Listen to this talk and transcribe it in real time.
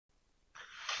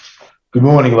Good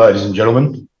morning, ladies and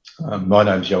gentlemen. My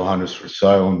name is Johannes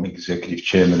Rousseau. I'm Executive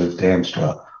Chairman of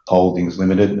Damstra Holdings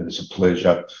Limited, and it's a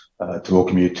pleasure to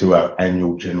welcome you to our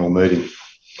annual general meeting.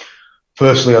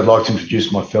 Firstly, I'd like to introduce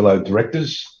my fellow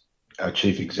directors, our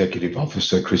Chief Executive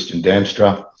Officer, Christian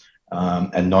Damstra,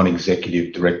 and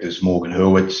non-executive directors, Morgan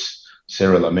Hurwitz,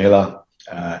 Sarah Lamela,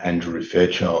 Andrew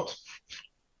Fairchild.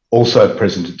 Also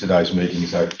present at today's meeting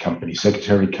is our Company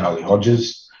Secretary, Carly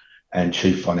Hodges, and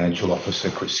Chief Financial Officer,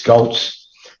 Chris Scholz,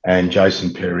 and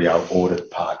Jason Perry, our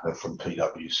Audit Partner from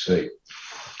PwC.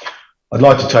 I'd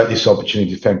like to take this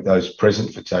opportunity to thank those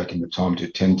present for taking the time to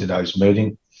attend today's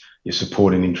meeting. Your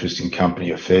support and interest in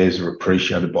company affairs are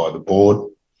appreciated by the board.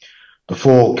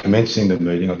 Before commencing the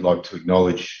meeting, I'd like to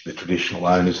acknowledge the traditional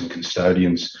owners and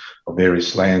custodians of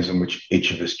various lands on which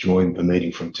each of us joined the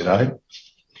meeting from today.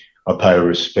 I pay our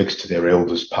respects to their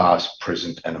elders past,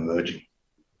 present and emerging.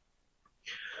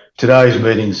 Today's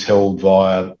meeting is held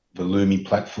via the Lumi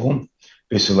platform.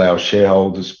 This allows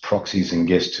shareholders, proxies and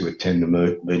guests to attend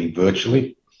the meeting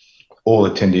virtually. All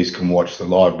attendees can watch the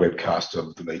live webcast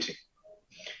of the meeting.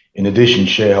 In addition,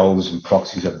 shareholders and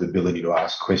proxies have the ability to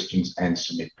ask questions and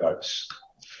submit votes.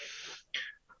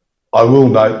 I will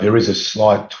note there is a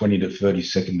slight 20 to 30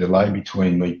 second delay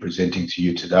between me presenting to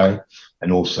you today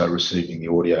and also receiving the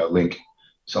audio link.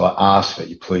 So I ask that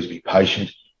you please be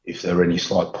patient if there are any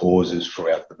slight pauses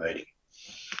throughout the meeting.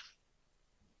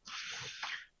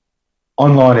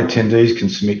 Online attendees can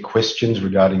submit questions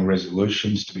regarding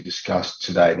resolutions to be discussed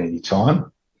today at any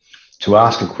time. To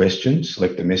ask a question,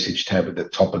 select the message tab at the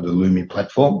top of the Lumi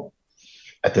platform.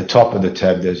 At the top of the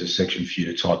tab, there's a section for you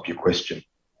to type your question.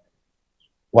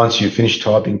 Once you've finished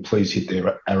typing, please hit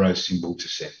the arrow symbol to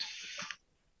send.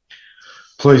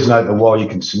 Please note that while you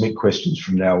can submit questions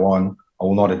from now on, I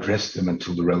will not address them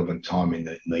until the relevant time in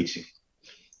the meeting.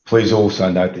 Please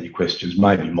also note that your questions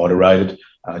may be moderated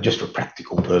just for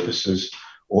practical purposes,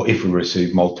 or if we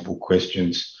receive multiple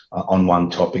questions on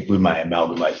one topic, we may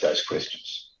amalgamate those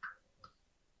questions.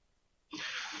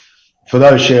 For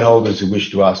those shareholders who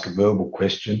wish to ask a verbal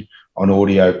question, an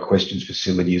audio questions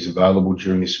facility is available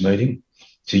during this meeting.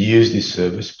 To use this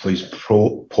service, please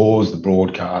pause the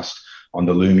broadcast on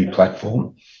the Lumi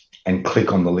platform and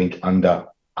click on the link under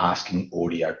Asking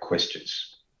Audio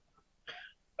Questions.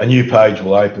 A new page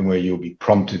will open where you'll be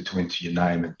prompted to enter your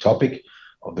name and topic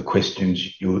of the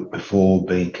questions before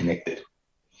being connected.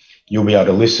 You'll be able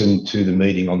to listen to the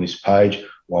meeting on this page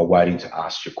while waiting to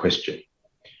ask your question,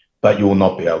 but you will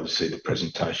not be able to see the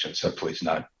presentation, so please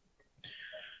note.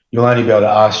 You'll only be able to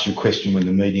ask your question when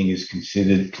the meeting is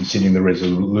considering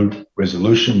the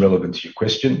resolution relevant to your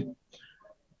question.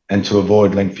 And to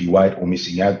avoid lengthy wait or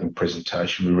missing out on the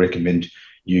presentation, we recommend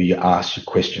you ask your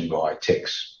question via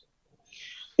text.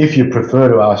 If you prefer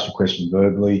to ask your question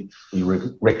verbally, we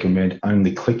recommend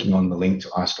only clicking on the link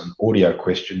to ask an audio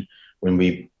question when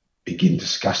we begin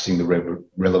discussing the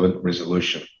relevant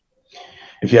resolution.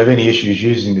 If you have any issues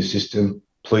using the system,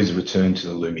 please return to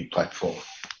the Lumi platform.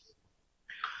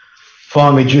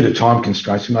 Finally, due to time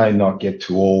constraints, we may not get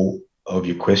to all of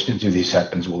your questions. If this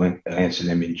happens, we'll answer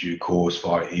them in due course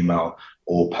via email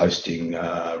or posting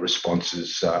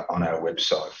responses on our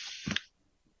website.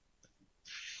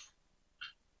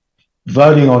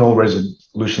 Voting on all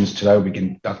resolutions today will be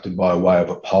conducted by way of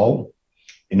a poll.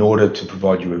 In order to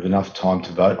provide you with enough time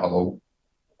to vote, I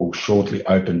will shortly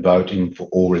open voting for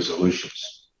all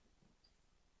resolutions.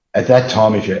 At that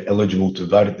time, if you're eligible to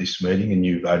vote at this meeting, a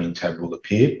new voting tab will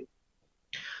appear.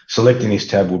 Selecting this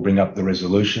tab will bring up the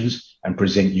resolutions and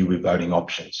present you with voting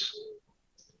options.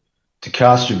 To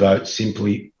cast your vote,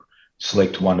 simply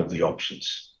select one of the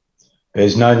options.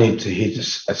 There's no need to hit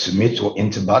a submit or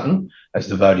enter button as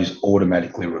the vote is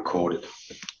automatically recorded.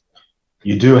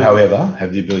 You do, however,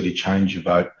 have the ability to change your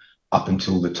vote up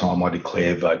until the time I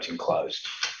declare voting closed.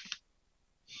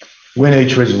 When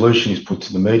each resolution is put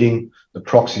to the meeting, the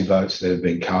proxy votes that have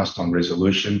been cast on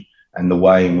resolution and the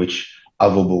way in which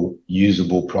other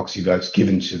usable proxy votes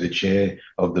given to the chair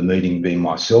of the meeting, being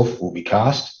myself, will be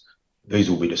cast. These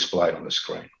will be displayed on the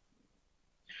screen.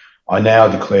 I now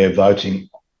declare voting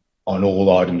on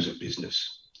all items of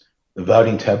business. The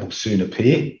voting tab will soon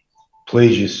appear.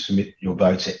 Please just submit your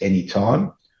votes at any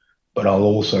time, but I'll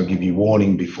also give you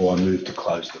warning before I move to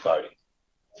close the voting.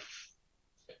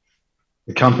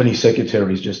 The Company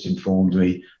Secretary has just informed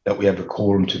me that we have a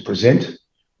quorum to present.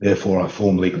 Therefore, I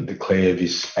formally declare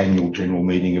this annual general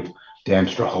meeting of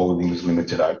Damstra Holdings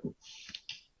Limited open.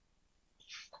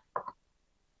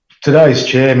 Today, as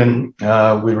Chairman,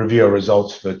 we review our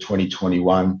results for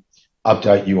 2021,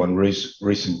 update you on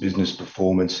recent business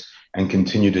performance, and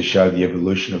continue to show the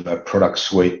evolution of our product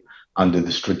suite under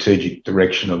the strategic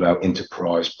direction of our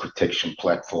enterprise protection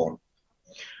platform.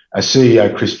 Our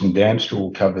CEO, Crispin Damstra,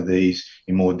 will cover these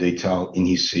in more detail in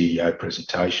his CEO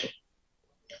presentation.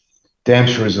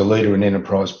 Damstra is a leader in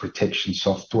enterprise protection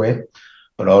software,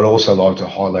 but I'd also like to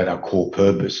highlight our core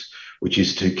purpose, which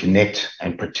is to connect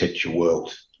and protect your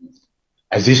world,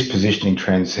 as this positioning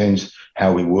transcends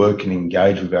how we work and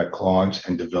engage with our clients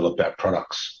and develop our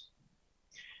products.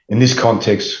 In this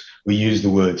context, we use the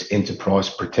words Enterprise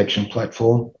Protection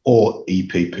Platform, or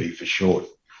EPP for short,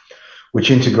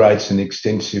 which integrates an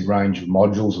extensive range of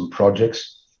modules and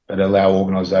projects that allow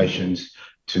organisations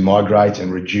to migrate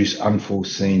and reduce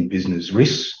unforeseen business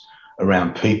risks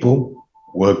around people,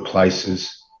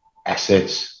 workplaces,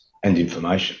 assets, and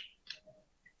information.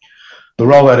 The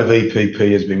rollout of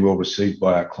EPP has been well received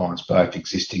by our clients, both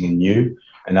existing and new,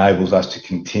 enables us to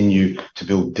continue to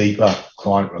build deeper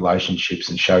client relationships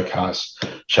and showcase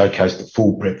the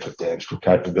full breadth of Damstra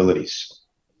capabilities.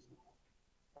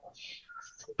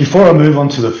 Before I move on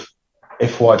to the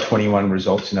FY21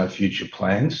 results and our future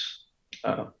plans,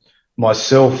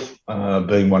 myself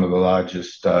being one of the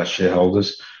largest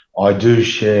shareholders, I do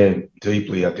share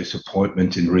deeply our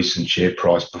disappointment in recent share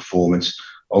price performance,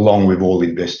 along with all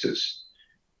investors.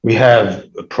 We have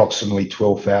approximately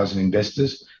 12,000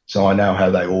 investors, so I know how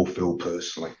they all feel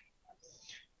personally.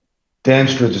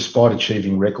 Damstra, despite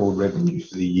achieving record revenue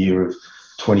for the year of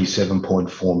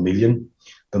 27.4 million,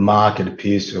 the market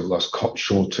appears to have lost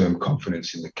short-term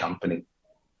confidence in the company.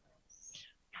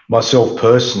 Myself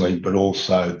personally, but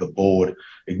also the board,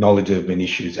 acknowledge there have been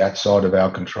issues outside of our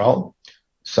control,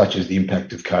 such as the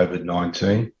impact of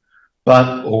COVID-19,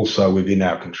 but also within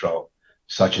our control,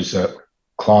 such as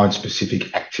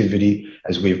client-specific activity,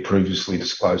 as we have previously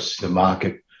disclosed to the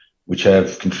market, which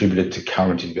have contributed to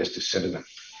current investor sentiment.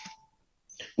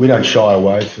 We don't shy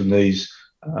away from these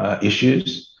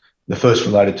issues. The first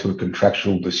related to a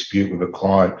contractual dispute with a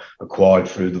client acquired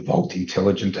through the Vault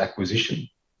Intelligence acquisition.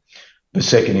 The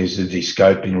second is the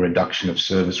de-scoping and reduction of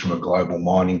service from a global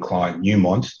mining client,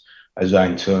 Newmont, as they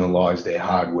internalise their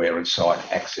hardware and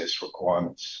site access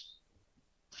requirements.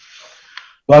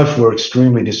 Both were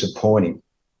extremely disappointing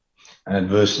and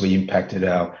adversely impacted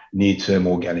our near-term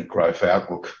organic growth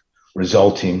outlook,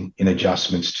 resulting in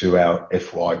adjustments to our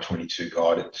FY22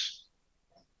 guidance.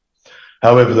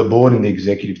 However, the board and the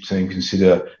executive team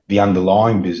consider the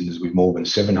underlying business, with more than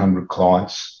 700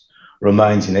 clients,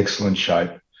 remains in excellent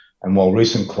shape, and while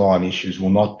recent client issues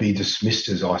will not be dismissed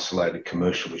as isolated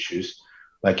commercial issues,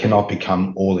 they cannot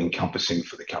become all-encompassing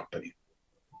for the company.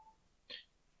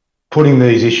 Putting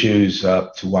these issues to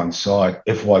one side,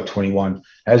 FY21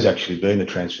 has actually been a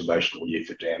transformational year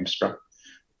for Damstra.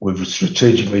 We've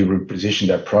strategically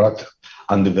repositioned our product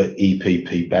under the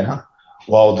EPP banner,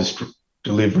 while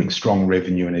delivering strong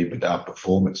revenue and EBITDA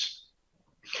performance.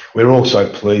 We're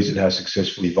also pleased at how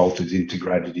successfully Vault has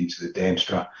integrated into the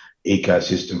Damstra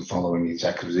ecosystem following its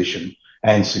acquisition,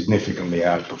 and significantly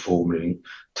outperforming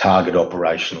target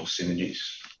operational synergies.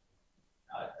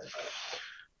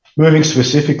 Moving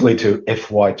specifically to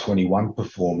FY21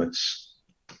 performance,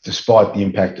 despite the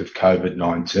impact of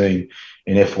COVID-19,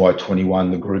 in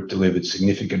FY21, the group delivered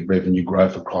significant revenue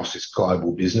growth across its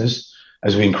global business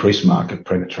as we increased market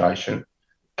penetration,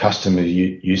 customer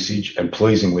usage, and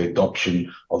pleasingly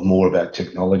adoption of more of our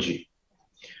technology.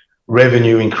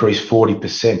 Revenue increased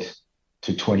 40%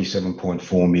 to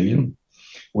 27.4 million,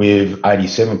 with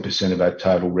 87% of our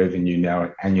total revenue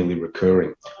now annually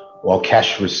recurring, while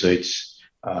cash receipts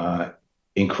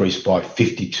increased by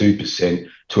 52%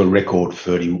 to a record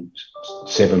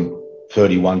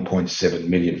 31.7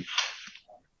 million.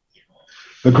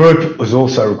 The group has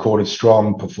also recorded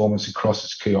strong performance across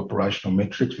its key operational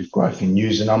metrics, with growth in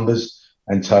user numbers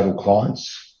and total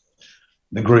clients.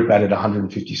 The group added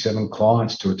 157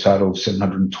 clients to a total of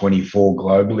 724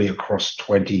 globally across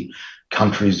 20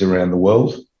 countries around the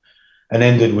world, and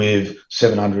ended with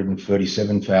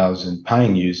 737,000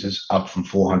 paying users, up from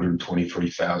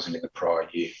 423,000 in the prior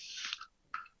year.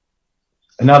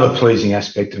 Another pleasing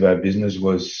aspect of our business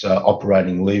was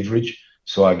operating leverage,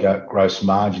 so our gross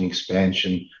margin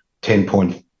expansion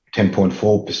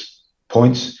 10.4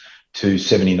 points to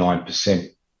 79%.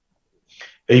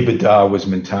 EBITDA was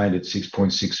maintained at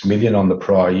 6.6 million on the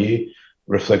prior year,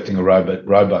 reflecting a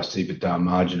robust EBITDA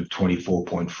margin of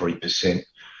 24.3%,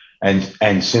 and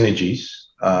synergies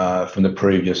from the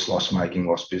previous loss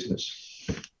business.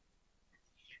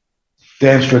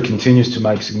 Damstra continues to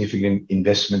make significant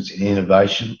investments in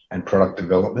innovation and product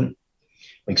development,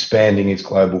 expanding its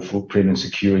global footprint and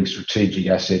securing strategic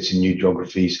assets in new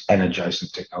geographies and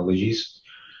adjacent technologies,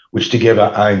 which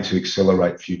together aim to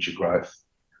accelerate future growth.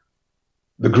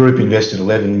 The group invested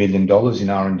 $11 million in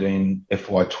R&D in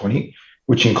FY20,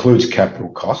 which includes capital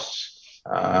costs,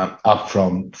 up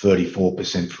from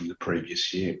 34% from the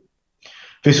previous year.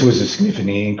 This was a significant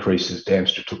increase as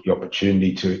Damstra took the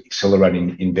opportunity to accelerate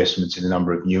investments in a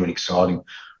number of new and exciting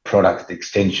product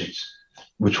extensions,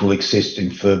 which will assist in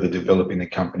further developing the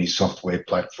company's software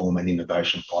platform and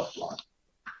innovation pipeline.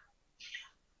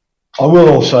 I will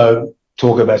also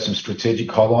talk about some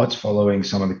strategic highlights following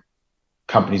some of the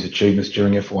company's achievements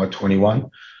during FY21.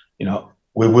 I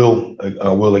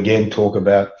will again talk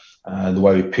about the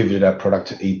way we pivoted our product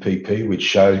to EPP, which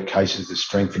showcases the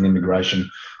strength and integration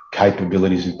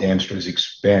capabilities of Damstra's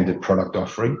expanded product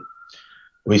offering.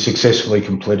 We successfully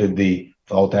completed the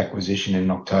Volt acquisition in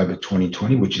October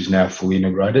 2020, which is now fully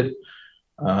integrated.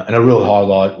 And a real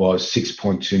highlight was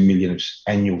 6.2 million of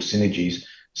annual synergies,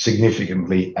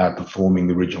 significantly outperforming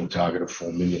the original target of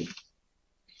 4 million.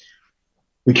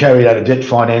 We carried out a debt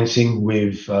financing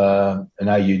with an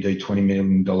AUD 20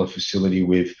 million facility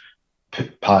with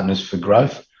Partners for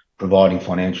Growth, providing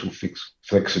financial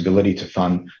flexibility to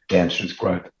fund Damstra's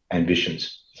growth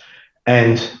ambitions.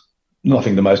 And I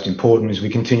think the most important is we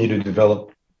continue to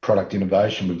develop product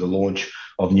innovation with the launch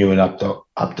of new and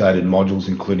updated modules,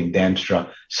 including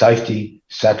Damstra Safety,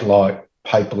 Satellite,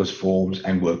 Paperless Forms,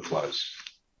 and Workflows.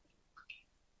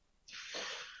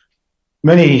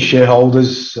 Many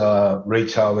shareholders,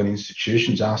 retail and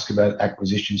institutions ask about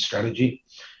acquisition strategy,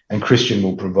 and Christian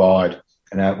will provide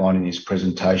an outline in his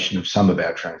presentation of some of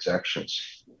our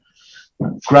transactions.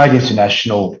 Great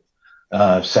international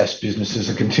SaaS businesses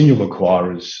are continual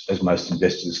acquirers, as most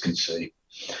investors can see.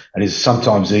 It is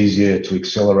sometimes easier to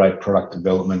accelerate product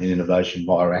development and innovation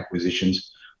via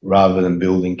acquisitions rather than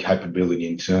building capability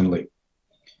internally.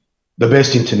 The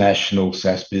best international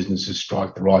SaaS businesses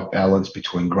strike the right balance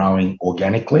between growing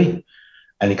organically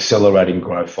and accelerating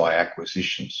growth via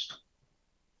acquisitions.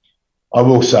 I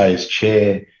will say, as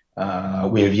chair,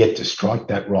 we have yet to strike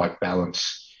that right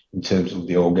balance in terms of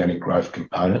the organic growth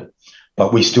component,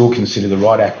 but we still consider the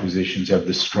right acquisitions have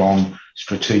the strong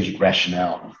strategic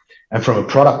rationale. And from a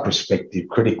product perspective,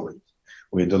 critically,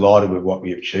 we're delighted with what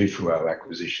we have achieved through our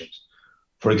acquisitions.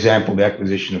 For example, the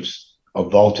acquisition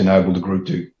of Volt enabled the group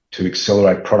to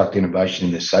accelerate product innovation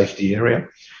in the safety area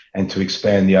and to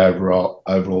expand the overall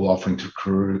offering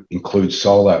to include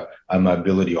solar and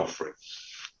mobility offering.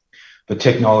 The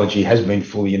technology has been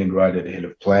fully integrated ahead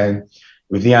of plan,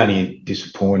 with the only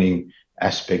disappointing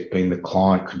aspect being the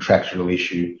client contractual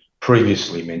issue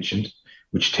previously mentioned,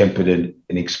 which tempered an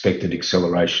expected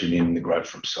acceleration in the growth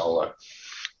from solar.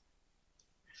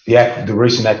 The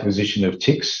recent acquisition of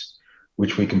TIX,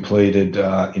 which we completed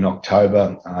in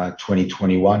October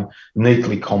 2021,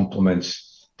 neatly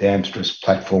complements Damstra's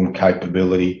platform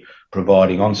capability,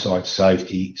 providing on-site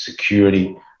safety,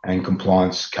 security, and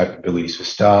compliance capabilities for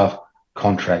staff,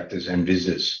 contractors, and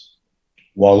visitors,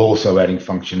 while also adding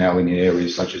functionality in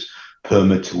areas such as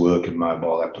permit to work and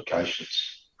mobile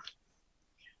applications.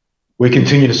 We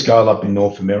continue to scale up in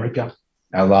North America,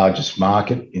 our largest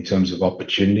market in terms of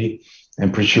opportunity,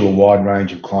 and pursue a wide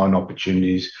range of client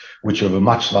opportunities, which are of a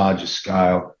much larger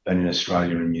scale than in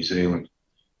Australia and New Zealand.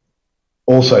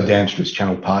 Also, Damstra's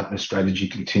channel partner strategy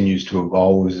continues to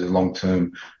evolve as a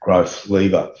long-term growth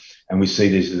lever, and we see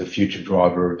this as a future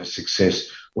driver of a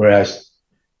success, whereas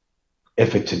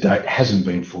effort to date hasn't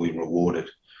been fully rewarded.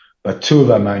 But two of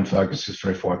our main focuses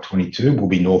for FY22 will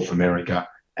be North America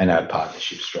and our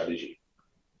partnership strategy.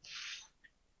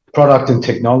 Product and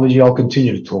technology I'll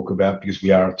continue to talk about because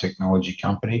we are a technology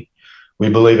company. We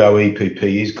believe our EPP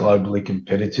is globally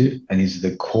competitive and is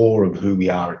the core of who we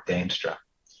are at Damstra.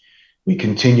 We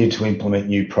continue to implement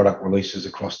new product releases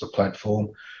across the platform,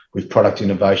 with product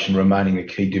innovation remaining a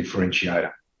key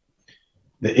differentiator.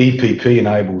 The EPP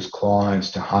enables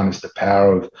clients to harness the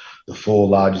power of the four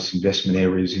largest investment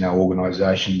areas in our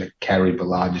organisation that carry the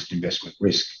largest investment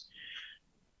risk,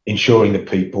 ensuring that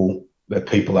people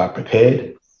are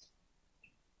prepared,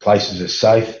 places are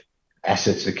safe,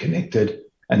 assets are connected,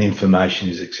 and information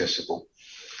is accessible.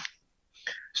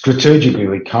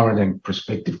 Strategically, current and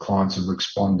prospective clients have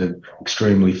responded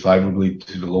extremely favourably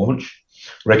to the launch,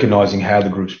 recognising how the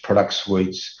group's product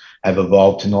suites have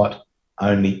evolved to not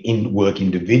only work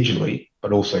individually,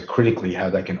 but also critically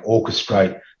how they can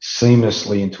orchestrate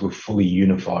seamlessly into a fully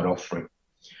unified offering.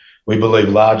 We believe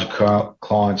large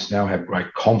clients now have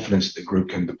great confidence the group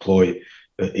can deploy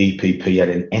the EPP at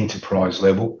an enterprise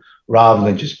level, rather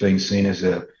than just being seen as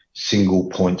a single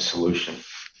point solution.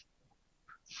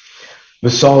 The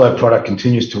Solo product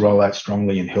continues to roll out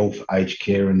strongly in health, aged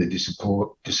care, and the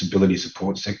disability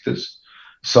support sectors.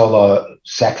 Solo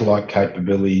satellite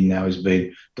capability now has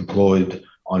been deployed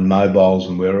on mobiles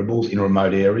and wearables in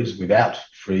remote areas without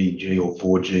 3G or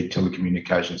 4G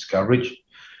telecommunications coverage.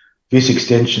 This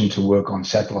extension to work on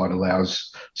satellite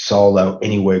allows solo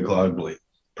anywhere globally,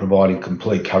 providing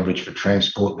complete coverage for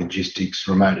transport, logistics,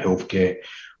 remote healthcare,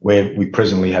 where we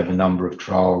presently have a number of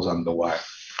trials underway.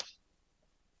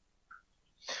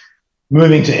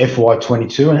 Moving to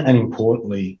FY22 and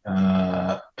importantly,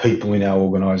 people in our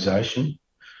organisation.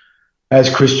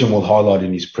 As Christian will highlight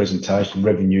in his presentation,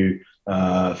 revenue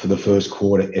for the first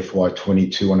quarter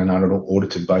FY22 on an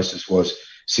unaudited basis was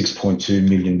 $6.2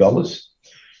 million,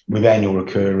 with annual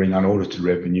recurring unaudited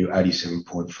revenue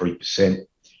 87.3%.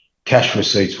 Cash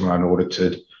receipts were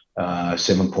unaudited,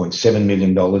 $7.7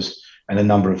 million, and the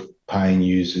number of paying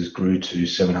users grew to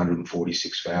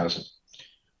 746,000.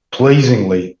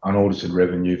 Pleasingly, unaudited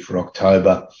revenue for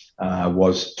October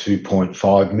was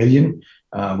 $2.5 million,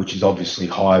 which is obviously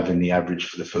higher than the average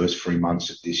for the first 3 months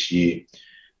of this year.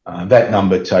 That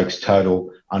number takes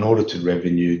total unaudited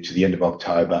revenue to the end of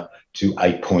October to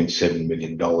 $8.7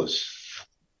 million.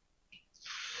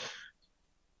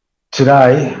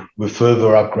 Today, we've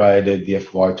further upgraded the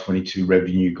FY22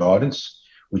 revenue guidance,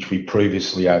 which we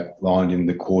previously outlined in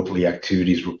the quarterly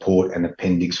activities report and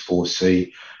Appendix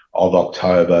 4C of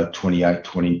October 28,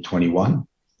 2021.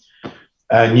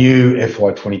 Our new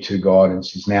FY22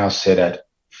 guidance is now set at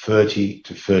 $30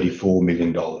 to $34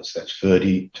 million. That's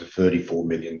 $30 to $34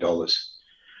 million.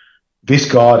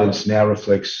 This guidance now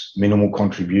reflects minimal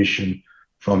contribution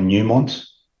from Newmont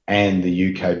and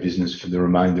the UK business for the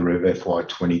remainder of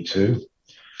FY22.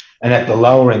 And at the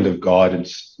lower end of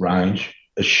guidance range,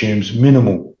 assumes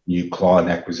minimal new client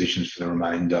acquisitions for the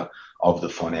remainder of the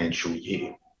financial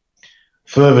year.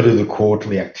 Further to the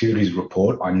quarterly activities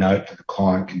report, I note that the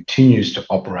client continues to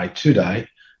operate today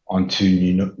on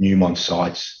 2 Newmont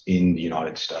sites in the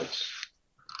United States.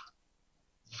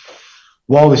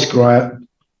 While this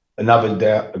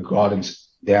another guidance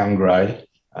downgrade,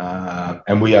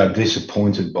 and we are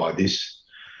disappointed by this,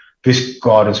 this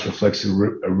guidance reflects a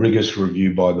rigorous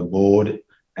review by the board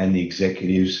and the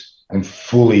executives and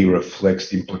fully reflects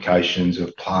the implications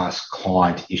of past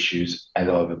client issues, as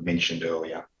I've mentioned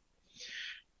earlier.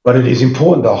 But it is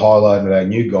important to highlight in our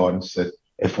new guidance that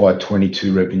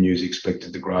FY22 revenue is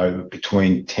expected to grow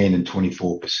between 10 and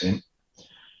 24%.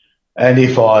 And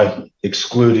if I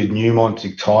excluded Newmont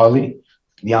entirely,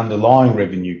 the underlying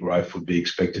revenue growth would be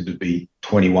expected to be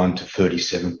 21 to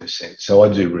 37%. So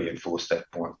I do reinforce that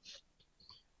point.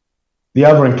 The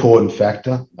other important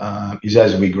factor is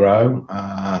as we grow,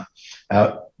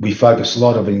 we focus a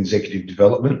lot on executive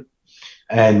development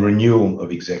and renewal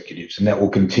of executives, and that will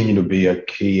continue to be a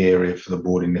key area for the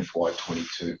board in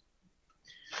FY22.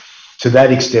 To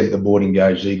that extent, the board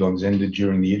engaged Egon Zender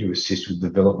during the year to assist with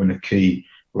development of key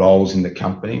roles in the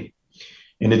company.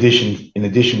 In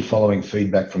addition, following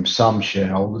feedback from some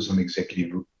shareholders on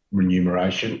executive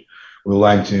remuneration, we'll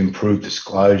aim to improve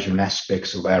disclosure and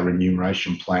aspects of our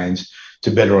remuneration plans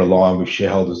to better align with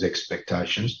shareholders'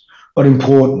 expectations, but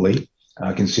importantly,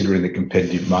 considering the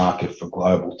competitive market for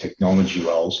global technology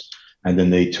roles and the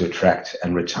need to attract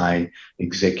and retain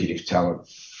executive talent.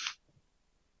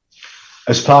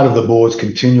 As part of the board's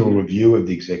continual review of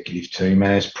the executive team,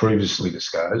 and as previously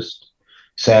discussed,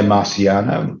 Sam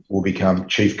Marciano will become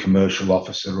Chief Commercial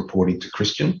Officer reporting to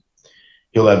Christian.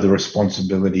 He'll have the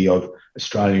responsibility of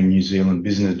Australian New Zealand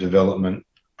business development,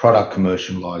 product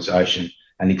commercialisation,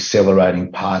 and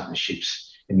accelerating partnerships,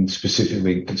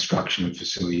 specifically in construction and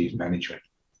facilities management.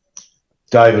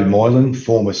 David Moylan,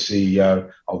 former CEO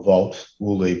of Vault,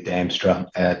 will leave Damstra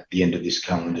at the end of this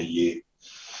calendar year.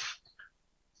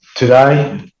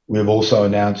 Today, we've also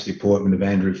announced the appointment of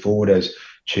Andrew Ford as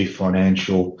Chief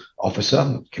Financial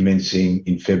Officer, commencing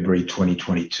in February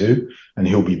 2022, and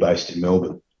he'll be based in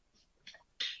Melbourne.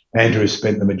 Andrew has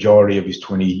spent the majority of his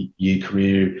 20-year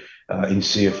career in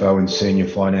CFO and senior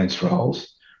finance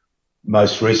roles,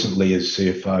 most recently as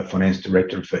CFO Finance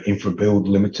Director for InfraBuild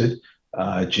Limited,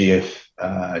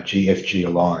 GFG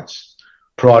Alliance.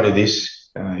 Prior to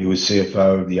this, he was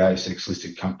CFO of the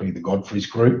ASX-listed company, the Godfrey's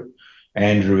Group.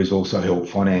 Andrew has also held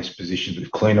finance positions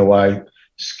with Cleanaway,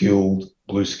 Skilled,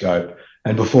 BlueScope,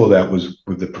 and before that was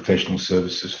with the professional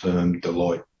services firm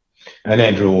Deloitte. And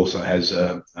Andrew also has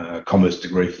a commerce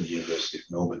degree from the University of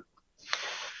Melbourne.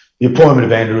 The appointment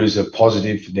of Andrew is a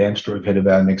positive for Damstra ahead of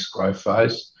our next growth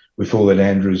phase. We feel that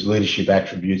Andrew's leadership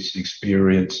attributes and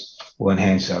experience will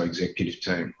enhance our executive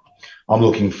team. I'm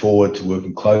looking forward to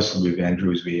working closely with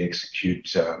Andrew as we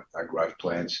execute our growth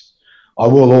plans. I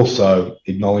will also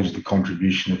acknowledge the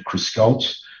contribution of Chris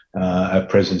Scholz, our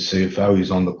present CFO,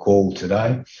 who's on the call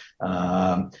today.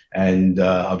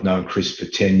 I've known Chris for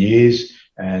 10 years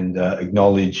and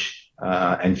acknowledge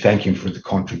and thank him for the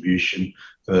contribution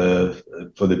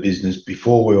for the business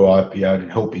before we were IPO'd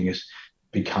and helping us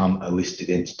become a listed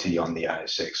entity on the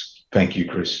ASX. Thank you,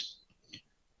 Chris.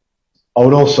 I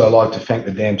would also like to thank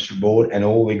the Damstra board and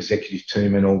all the executive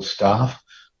team and all staff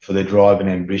for their drive and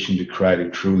ambition to create a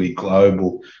truly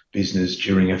global business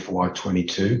during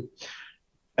FY22.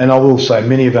 And I will say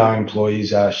many of our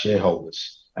employees are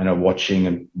shareholders and are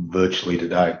watching virtually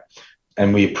today.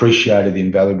 And we appreciated the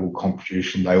invaluable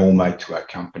contribution they all make to our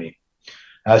company.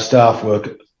 Our staff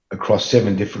work across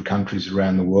 7 different countries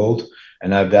around the world,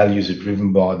 and our values are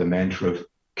driven by the mantra of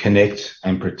connect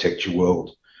and protect your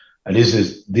world. And this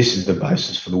is the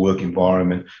basis for the work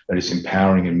environment that is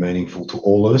empowering and meaningful to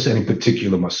all of us, and in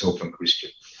particular myself and Christian.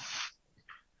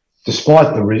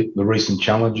 Despite the recent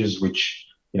challenges, which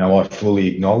I fully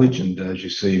acknowledge, and as you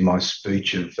see in my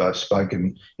speech, I've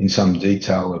spoken in some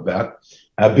detail about,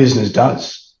 our business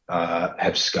does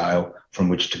have scale from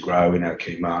which to grow in our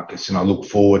key markets, and I look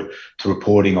forward to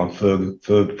reporting on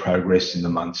further progress in the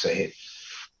months ahead.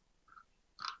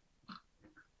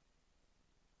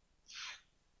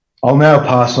 I'll now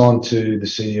pass on to the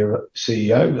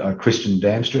CEO, Christian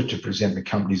Damstra, to present the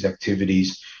company's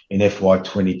activities in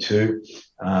FY22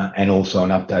 and also an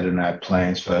update on our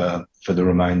plans for the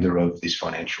remainder of this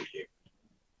financial year.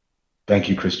 Thank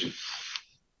you, Christian.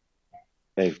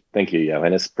 Hey, thank you,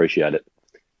 Johannes. Appreciate it.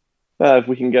 If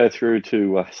we can go through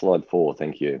to slide 4,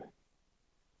 thank you.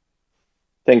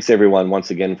 Thanks everyone once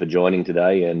again for joining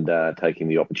today and taking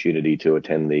the opportunity to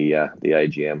attend the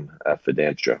AGM for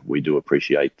Damstra. We do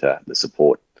appreciate the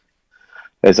support.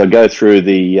 As I go through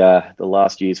the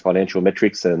last year's financial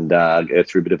metrics and go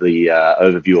through a bit of the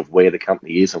overview of where the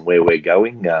company is and where we're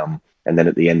going, and then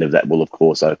at the end of that, we'll of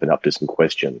course open up to some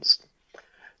questions.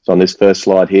 So on this first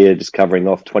slide here, just covering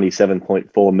off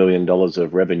 $27.4 million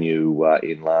of revenue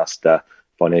in last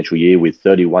financial year, with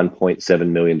 $31.7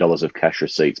 million of cash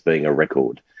receipts being a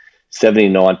record,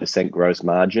 79% gross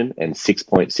margin and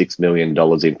 $6.6 million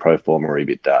in pro forma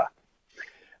EBITDA.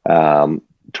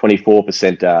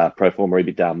 24% pro forma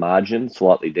EBITDA margin,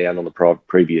 slightly down on the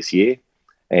previous year,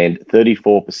 and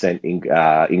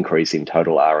 34% increase in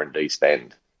total R&D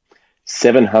spend.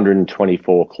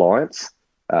 724 clients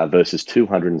versus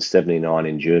 279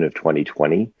 in June of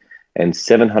 2020, and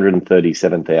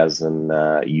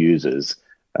 737,000 users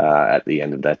at the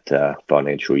end of that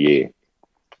financial year.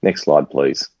 Next slide,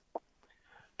 please.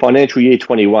 Financial year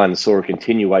 21 saw a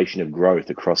continuation of growth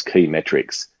across key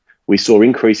metrics. We saw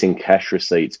increasing cash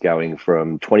receipts going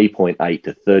from 20.8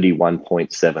 to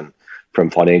 31.7 from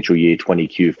financial year 20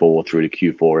 Q4 through to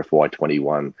Q4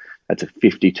 FY21. That's a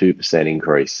 52%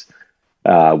 increase,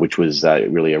 which was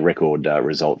really a record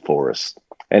result for us.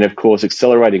 And of course,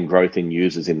 accelerating growth in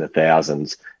users in the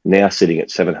thousands, now sitting at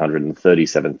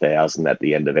 737,000 at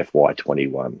the end of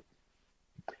FY21.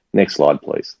 Next slide,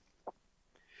 please.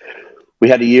 We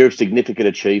had a year of significant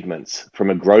achievements. From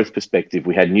a growth perspective,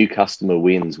 we had new customer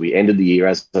wins. We ended the year,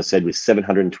 as I said, with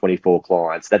 724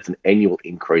 clients. That's an annual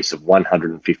increase of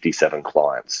 157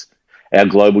 clients. Our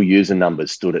global user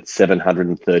numbers stood at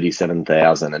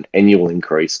 737,000, an annual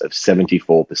increase of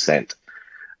 74%.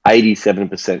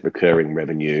 87% recurring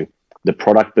revenue, the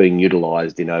product being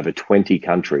utilised in over 20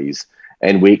 countries,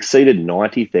 and we exceeded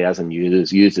 90,000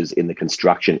 users in the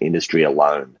construction industry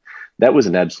alone. That was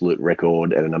an absolute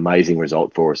record and an amazing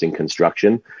result for us in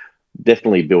construction.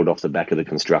 Definitely built off the back of the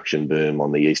construction boom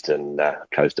on the eastern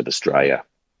coast of Australia.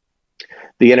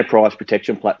 The enterprise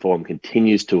protection platform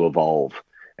continues to evolve,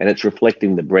 and it's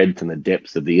reflecting the breadth and the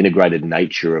depth of the integrated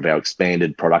nature of our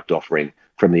expanded product offering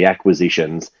from the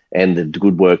acquisitions and the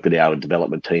good work that our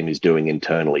development team is doing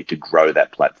internally to grow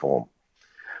that platform.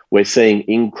 We're seeing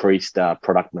increased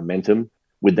product momentum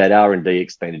with that R&D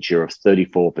expenditure of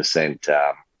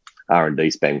 34% R&D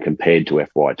spend compared to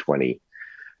FY20.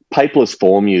 Paperless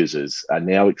form users are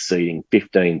now exceeding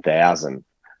 15,000,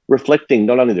 reflecting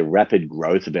not only the rapid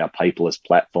growth of our paperless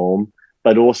platform,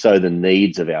 but also the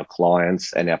needs of our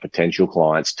clients and our potential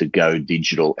clients to go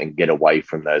digital and get away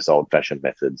from those old-fashioned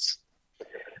methods.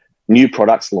 New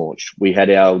products launched. We had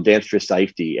our Damstra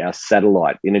Safety, our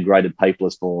satellite, integrated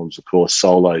paperless forms, of course,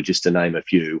 Solo, just to name a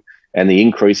few, and the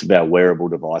increase of our wearable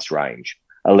device range,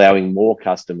 allowing more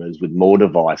customers with more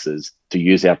devices to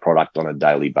use our product on a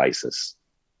daily basis.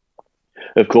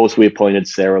 Of course, we appointed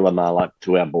Sarah Lamala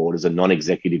to our board as a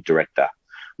non-executive director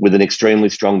with an extremely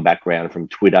strong background from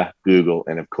Twitter, Google,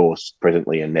 and of course,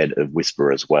 presently a Ned of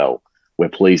Whisper as well. We're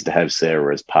pleased to have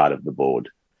Sarah as part of the board.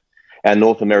 Our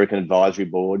North American Advisory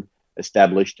Board,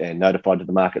 established and notified to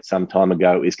the market some time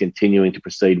ago, is continuing to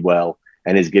proceed well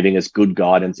and is giving us good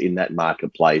guidance in that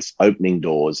marketplace, opening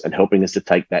doors and helping us to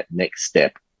take that next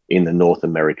step in the North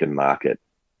American market.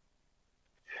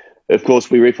 Of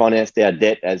course, we refinanced our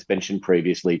debt, as mentioned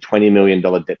previously, $20 million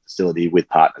debt facility with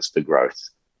Partners for Growth.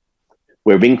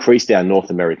 We've increased our North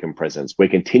American presence. We're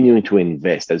continuing to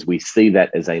invest as we see that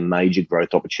as a major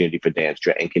growth opportunity for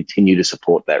Damstra and continue to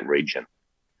support that region.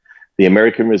 The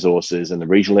American resources and the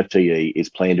regional FTE is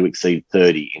planned to exceed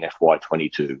 30 in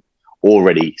FY22,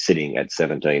 already sitting at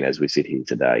 17 as we sit here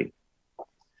today.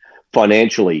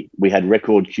 Financially, we had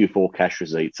record Q4 cash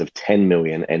receipts of 10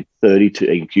 million and 32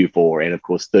 in Q4, and of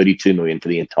course 32 million for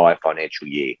the entire financial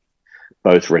year,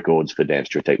 both records for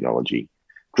Damstra Technology.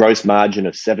 Gross margin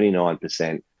of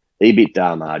 79%,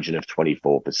 EBITDA margin of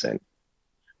 24%.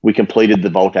 We completed the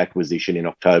Volt acquisition in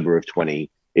October of 20.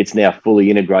 It's now fully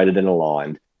integrated and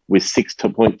aligned with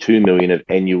 6.2 million of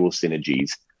annual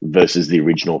synergies versus the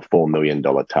original $4 million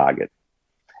target.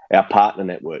 Our partner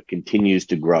network continues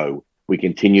to grow. We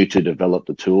continue to develop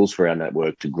the tools for our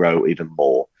network to grow even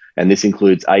more. And this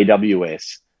includes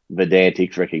AWS,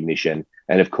 Vedantic's recognition,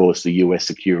 and of course, the US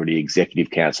Security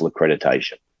Executive Council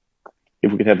accreditation.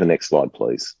 If we could have the next slide,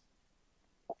 please.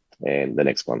 And the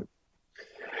next one.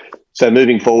 So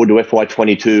moving forward to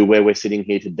FY22, where we're sitting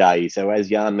here today. So as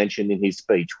Jan mentioned in his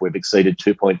speech, we've exceeded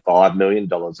 $2.5 million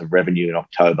of revenue in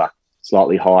October,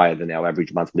 slightly higher than our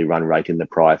average monthly run rate in the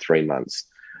prior 3 months,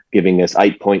 giving us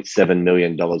 $8.7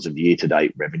 million of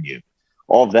year-to-date revenue.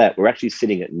 Of that, we're actually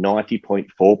sitting at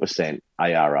 90.4%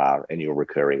 ARR, annual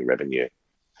recurring revenue.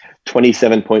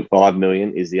 27.5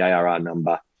 million is the ARR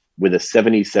number with a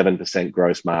 77%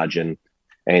 gross margin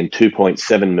and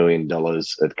 $2.7 million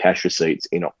of cash receipts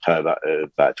in October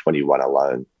of 21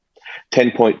 alone.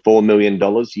 $10.4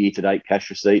 million year-to-date cash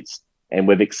receipts, and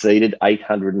we've exceeded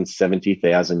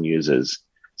 870,000 users,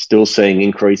 still seeing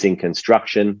increase in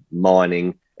construction,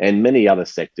 mining, and many other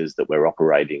sectors that we're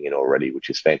operating in already,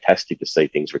 which is fantastic to see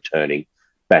things returning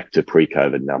back to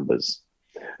pre-COVID numbers.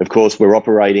 Of course, we're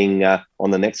operating,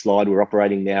 on the next slide, we're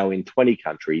operating now in 20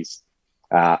 countries,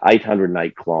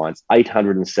 808 clients,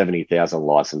 870,000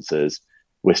 licenses.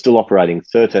 We're still operating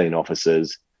 13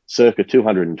 offices, circa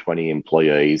 220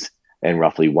 employees, and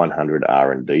roughly 100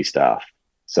 R&D staff.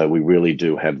 So we really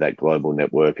do have that global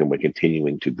network, and we're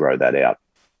continuing to grow that out.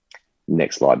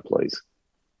 Next slide, please.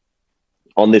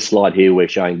 On this slide here, we're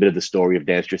showing a bit of the story of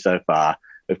Damstra so far.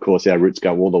 Of course, our roots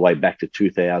go all the way back to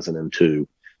 2002.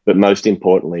 But most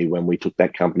importantly, when we took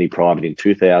that company private in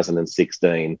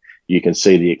 2016, you can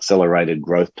see the accelerated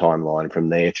growth timeline from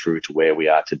there through to where we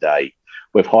are today.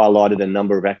 We've highlighted a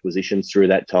number of acquisitions through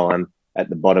that time at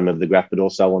the bottom of the graph, but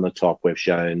also on the top, we've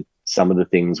shown some of the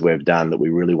things we've done that we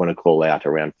really want to call out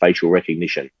around facial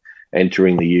recognition,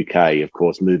 entering the UK, of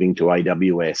course, moving to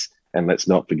AWS, and let's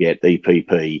not forget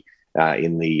EPP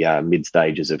in the mid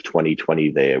stages of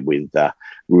 2020 there, with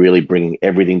really bringing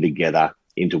everything together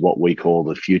into what we call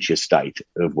the future state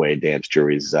of where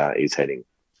Damstra is heading.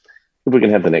 If we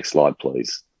can have the next slide,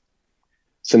 please.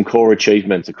 Some core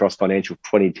achievements across financial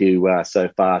 22 so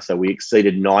far. So we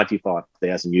exceeded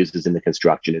 95,000 users in the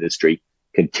construction industry,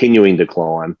 continuing to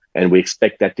climb, and we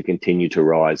expect that to continue to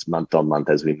rise month on month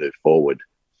as we move forward.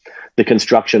 The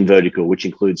construction vertical, which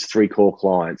includes 3 core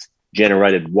clients,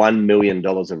 generated $1 million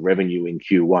of revenue in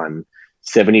Q1,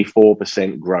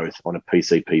 74% growth on a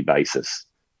PCP basis.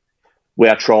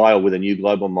 Our trial with a new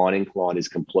global mining client is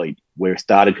complete. We've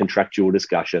started contractual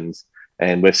discussions,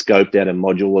 and we've scoped out a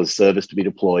module as service to be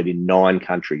deployed in 9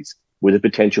 countries with a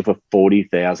potential for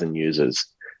 40,000 users.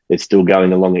 It's still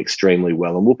going along extremely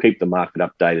well, and we'll keep the market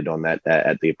updated on that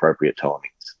at the appropriate timings.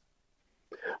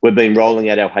 We've been rolling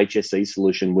out our HSE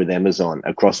solution with Amazon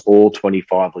across all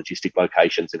 25 logistic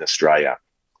locations in Australia,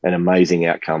 an amazing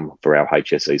outcome for our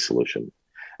HSE solution.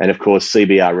 And of course,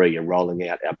 CBRE are rolling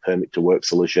out our permit to work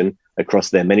solution across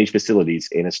their managed facilities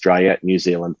in Australia, New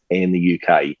Zealand, and the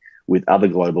UK, with other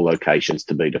global locations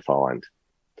to be defined.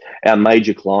 Our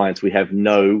major clients, we have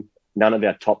none of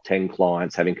our top 10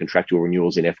 clients having contractual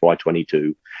renewals in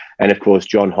FY22. And of course,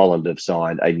 John Holland have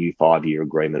signed a new 5-year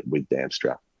agreement with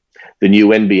Damstra. The new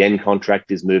NBN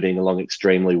contract is moving along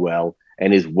extremely well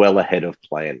and is well ahead of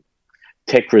plan.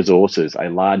 Tech Resources, a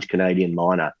large Canadian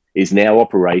miner, is now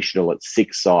operational at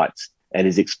 6 sites and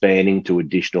is expanding to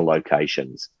additional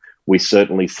locations. We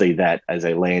certainly see that as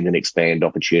a land and expand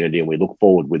opportunity, and we look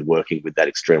forward with working with that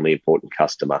extremely important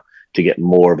customer to get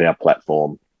more of our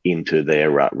platform into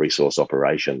their resource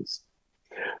operations.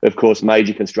 Of course,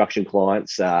 major construction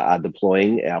clients are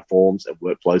deploying our forms and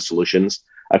workflow solutions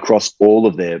across all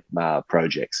of their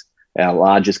projects. Our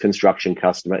largest construction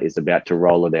customer is about to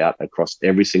roll it out across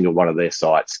every single one of their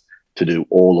sites to do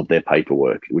all of their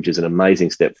paperwork, which is an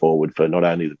amazing step forward for not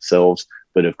only themselves,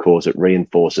 but of course it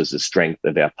reinforces the strength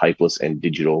of our paperless and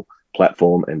digital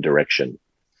platform and direction.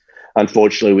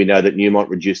 Unfortunately, we know that Newmont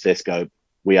reduced their scope.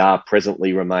 We are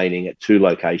presently remaining at 2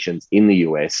 locations in the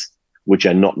US, which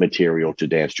are not material to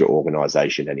Damstra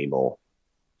organisation anymore.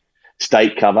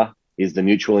 State Cover is the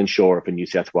mutual insurer for New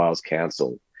South Wales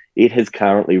Council. It has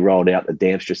currently rolled out the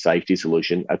Damstra safety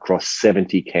solution across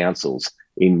 70 councils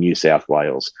in New South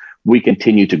Wales. We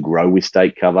continue to grow with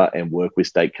State Cover and work with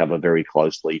State Cover very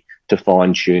closely to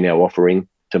fine-tune our offering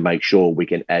to make sure we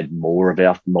can add more of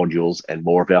our modules and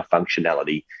more of our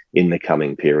functionality in the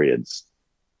coming periods.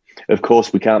 Of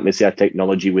course, we can't miss our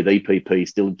technology with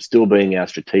EPP still being our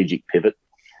strategic pivot.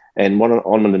 And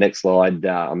on the next slide,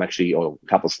 I'm actually, or a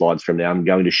couple of slides from now, I'm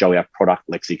going to show our product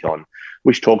lexicon,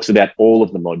 which talks about all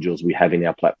of the modules we have in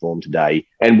our platform today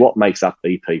and what makes up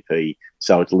EPP,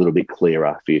 so it's a little bit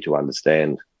clearer for you to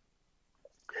understand.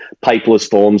 Paperless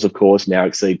forms, of course, now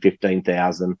exceed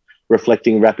 15,000,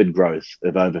 reflecting rapid growth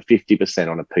of over 50%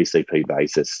 on a PCP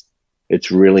basis.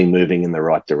 It's really moving in the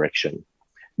right direction.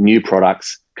 New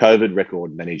products, COVID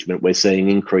record management. We're seeing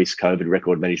increased COVID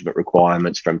record management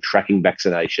requirements from tracking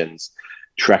vaccinations,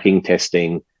 tracking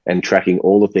testing, and tracking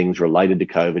all the things related to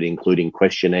COVID, including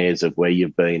questionnaires of where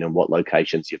you've been and what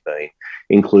locations you've been,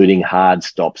 including hard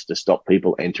stops to stop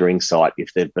people entering site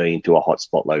if they've been to a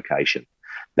hotspot location.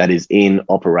 That is in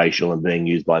operational and being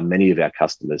used by many of our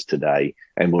customers today,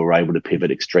 and we were able to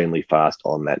pivot extremely fast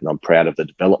on that. And I'm proud of the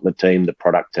development team, the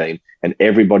product team, and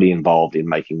everybody involved in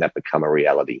making that become a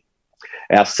reality.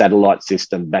 Our satellite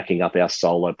system backing up our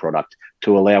Solo product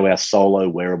to allow our Solo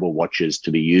wearable watches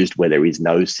to be used where there is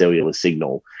no cellular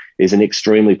signal is an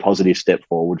extremely positive step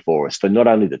forward for us, for not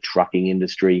only the trucking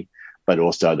industry, but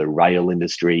also the rail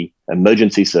industry,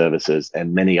 emergency services,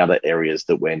 and many other areas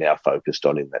that we're now focused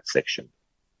on in that section.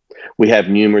 We have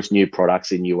numerous new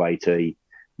products in UAT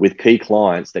with key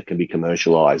clients that can be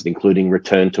commercialized, including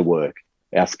return to work,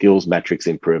 our skills matrix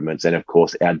improvements, and of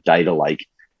course, our data lake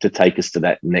to take us to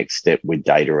that next step with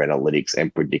data analytics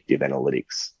and predictive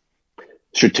analytics.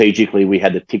 Strategically, we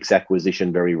had the TIX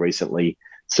acquisition very recently,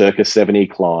 circa 70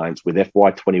 clients with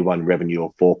FY21 revenue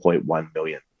of 4.1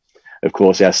 million. Of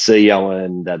course, our CEO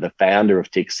and the founder of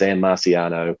TIX, Sam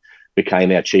Marciano,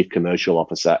 became our Chief Commercial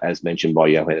Officer, as mentioned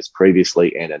by Johannes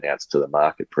previously and announced to the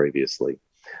market previously.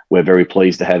 We're very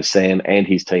pleased to have Sam and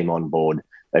his team on board.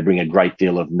 They bring a great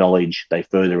deal of knowledge. They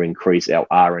further increase our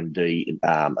R&D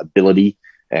ability,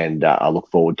 and I look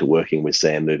forward to working with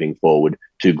Sam moving forward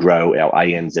to grow our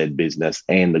ANZ business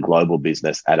and the global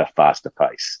business at a faster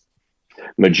pace.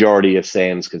 Majority of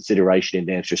Sam's consideration in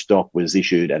Damstra stock was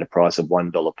issued at a price of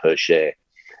 $1 per share.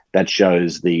 That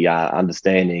shows the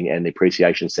understanding and the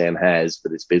appreciation Sam has for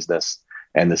this business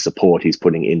and the support he's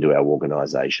putting into our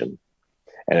organisation.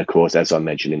 And of course, as I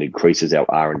mentioned, it increases our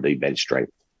R&D bench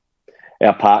strength.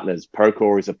 Our partners,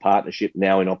 Procore is a partnership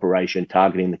now in operation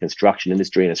targeting the construction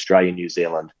industry in Australia and New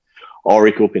Zealand.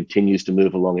 Oracle continues to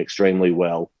move along extremely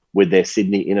well with their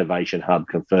Sydney Innovation Hub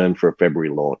confirmed for a February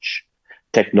launch.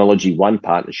 Technology One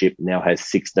partnership now has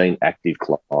 16 active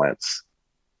clients.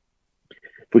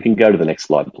 If we can go to the next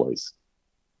slide, please.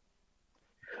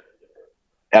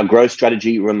 Our growth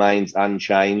strategy remains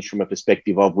unchanged from a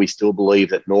perspective of we still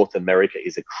believe that North America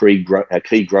is a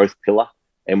key growth pillar,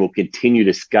 and we'll continue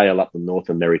to scale up the North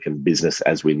American business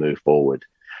as we move forward.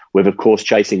 We're, of course,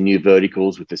 chasing new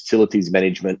verticals with facilities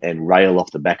management and rail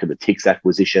off the back of the TIX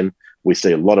acquisition. We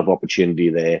see a lot of opportunity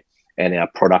there, and our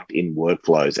product in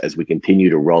workflows as we continue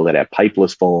to roll out our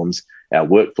paperless forms, our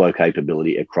workflow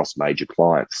capability across major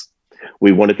clients.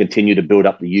 We want to continue to build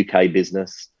up the UK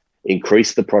business,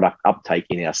 increase the product uptake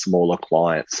in our smaller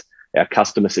clients. Our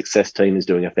customer success team is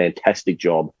doing a fantastic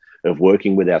job of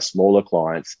working with our smaller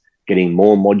clients, getting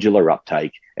more modular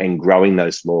uptake and growing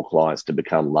those small clients to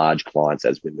become large clients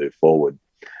as we move forward.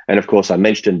 And of course, I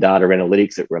mentioned data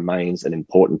analytics. It remains an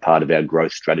important part of our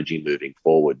growth strategy moving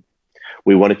forward.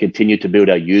 We want to continue to build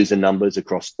our user numbers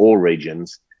across all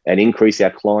regions and increase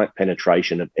our client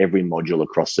penetration of every module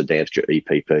across the Damstra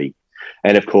EPP.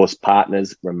 And of course,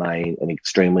 partners remain an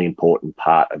extremely important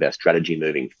part of our strategy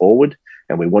moving forward.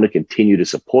 And we want to continue to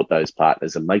support those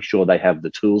partners and make sure they have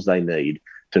the tools they need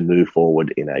to move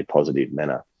forward in a positive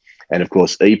manner. And of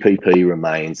course, EPP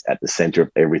remains at the center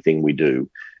of everything we do.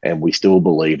 And we still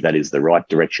believe that is the right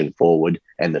direction forward.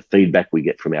 And the feedback we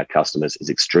get from our customers is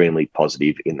extremely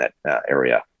positive in that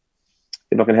area.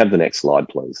 If I can have the next slide,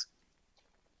 please.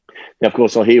 Now, of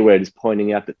course, I hear where it is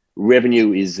pointing out that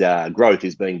revenue growth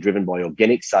is being driven by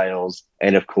organic sales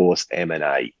and, of course,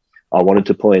 M&A. I wanted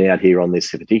to point out here on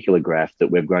this particular graph that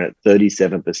we've grown at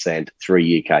 37%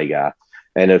 3-year CAGR.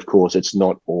 And of course, it's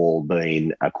not all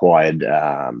been acquired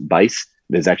base.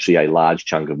 There's actually a large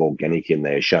chunk of organic in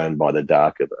there, shown by the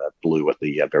dark blue at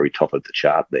the very top of the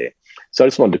chart there. So I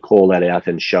just wanted to call that out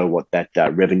and show what that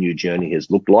revenue journey has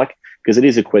looked like, because it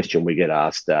is a question we get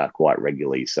asked quite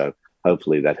regularly. So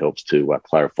hopefully that helps to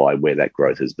clarify where that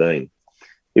growth has been.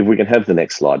 If we can have the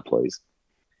next slide, please.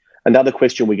 Another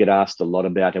question we get asked a lot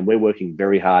about, and we're working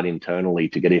very hard internally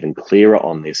to get even clearer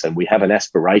on this, and we have an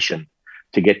aspiration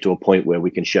to get to a point where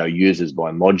we can show users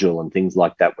by module and things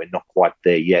like that. We're not quite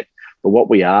there yet. But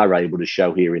what we are able to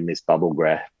show here in this bubble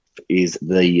graph is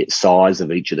the size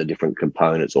of each of the different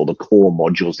components, or the core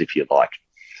modules, if you like.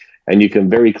 And you can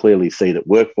very clearly see that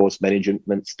workforce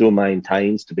management still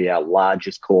maintains to be our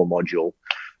largest core module,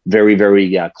 very,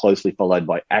 very closely followed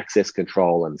by access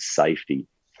control and safety.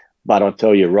 But I'll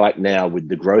tell you right now, with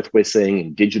the growth we're seeing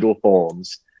in digital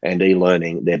forms and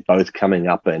e-learning, they're both coming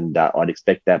up, and I'd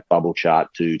expect that bubble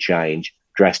chart to change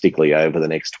drastically over the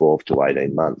next 12 to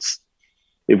 18 months.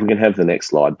 If we can have the next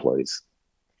slide, please.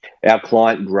 Our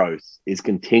client growth is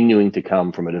continuing to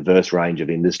come from a diverse range of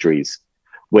industries.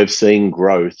 We've seen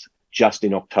growth just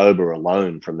in October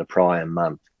alone from the prior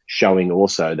month, showing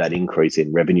also that increase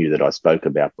in revenue that I spoke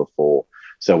about before.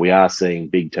 So we are seeing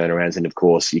big turnarounds. And of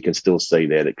course, you can still see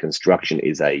there that construction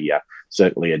is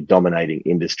certainly a dominating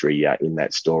industry in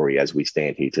that story as we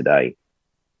stand here today.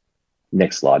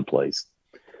 Next slide, please.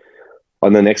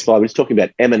 On the next slide, we're just talking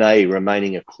about M&A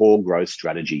remaining a core growth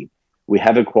strategy. We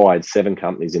have acquired 7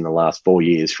 companies in the last 4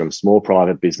 years, from small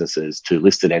private businesses to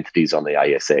listed entities on the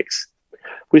ASX.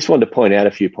 We just wanted to point out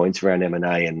a few points around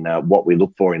M&A and what we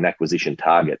look for in an acquisition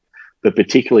target, but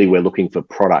particularly we're looking for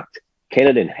product. Can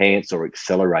it enhance or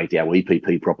accelerate our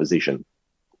EPP proposition?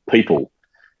 People.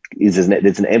 There's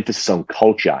an emphasis on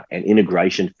culture and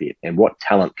integration fit, and what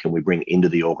talent can we bring into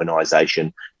the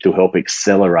organisation to help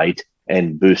accelerate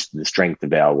and boost the strength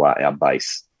of our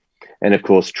base. And of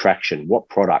course, traction. What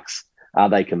products are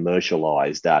they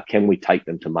commercialised? Can we take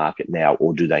them to market now,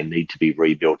 or do they need to be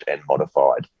rebuilt and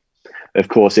modified? Of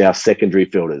course, our secondary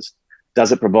filters.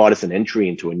 Does it provide us an entry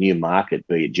into a new market,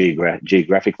 be it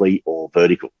geographically or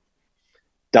vertical?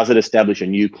 Does it establish a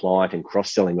new client and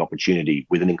cross-selling opportunity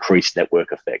with an increased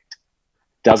network effect?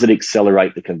 Does it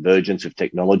accelerate the convergence of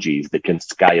technologies that can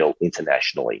scale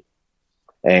internationally?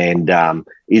 And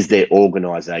is there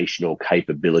organisational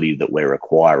capability that we're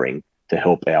acquiring to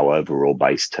help our overall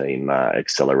base team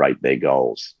accelerate their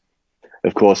goals?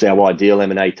 Of course, our ideal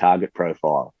M&A target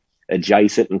profile,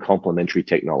 adjacent and complementary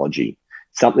technology,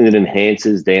 something that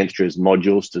enhances Damstra's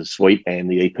modules to the suite and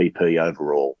the EPP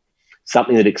overall,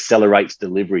 something that accelerates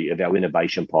delivery of our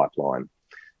innovation pipeline,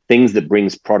 things that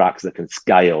brings products that can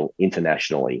scale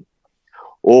internationally,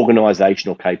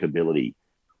 organisational capability,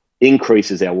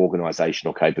 increases our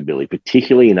organisational capability,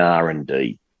 particularly in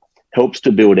R&D, helps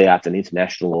to build out an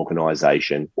international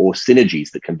organisation or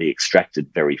synergies that can be extracted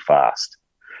very fast.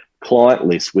 Client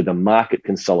lists with a market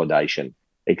consolidation,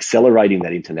 accelerating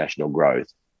that international growth,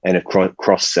 and a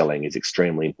cross-selling is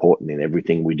extremely important in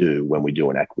everything we do when we do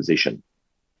an acquisition.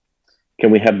 Can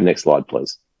we have the next slide,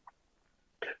 please?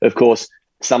 Of course,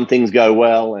 some things go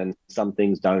well and some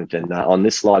things don't. And on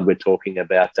this slide, we're talking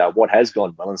about what has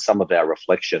gone well and some of our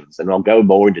reflections. And I'll go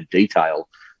more into detail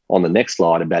on the next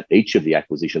slide about each of the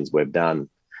acquisitions we've done.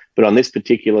 But on this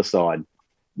particular side,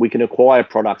 we can acquire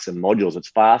products and modules. It's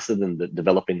faster than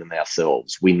developing them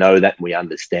ourselves. We know that and we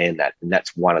understand that. And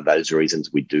that's one of those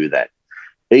reasons we do that.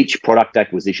 Each product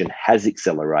acquisition has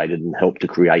accelerated and helped to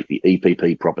create the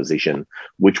EPP proposition,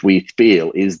 which we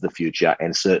feel is the future,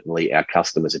 and certainly our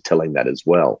customers are telling that as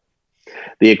well.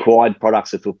 The acquired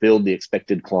products have fulfilled the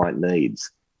expected client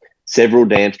needs. Several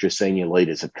Damstra senior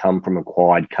leaders have come from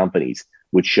acquired companies,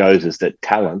 which shows us that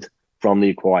talent from the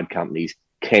acquired companies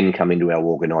can come into our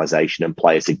organisation and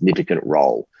play a significant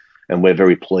role. And we're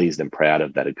very pleased and proud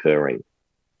of that occurring.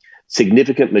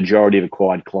 Significant majority of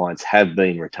acquired clients have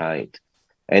been retained.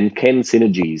 And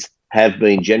synergies have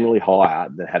been generally higher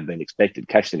than have been expected.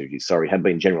 Cash synergies, have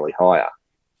been generally higher.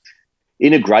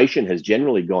 Integration has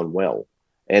generally gone well,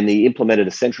 and they implemented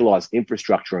a centralised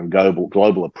infrastructure and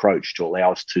global approach to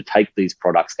allow us to take these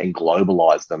products and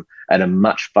globalise them at a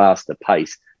much faster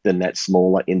pace than that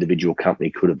smaller individual company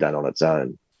could have done on its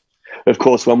own. Of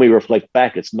course, when we reflect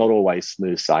back, it's not always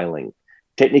smooth sailing.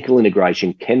 Technical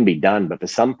integration can be done, but for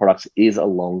some products it is a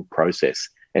long process.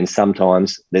 And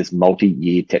sometimes there's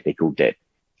multi-year technical debt.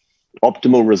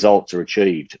 Optimal results are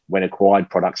achieved when acquired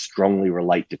products strongly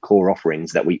relate to core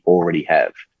offerings that we already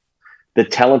have. The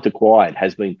talent acquired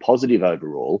has been positive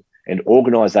overall, and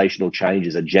organisational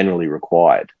changes are generally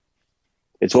required.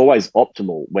 It's always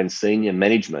optimal when senior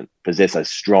management possess a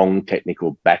strong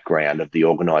technical background of the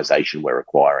organisation we're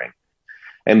acquiring.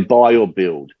 And buy or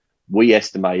build. we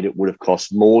estimate it would have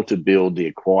cost more to build the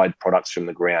acquired products from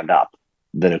the ground up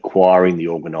than acquiring the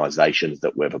organisations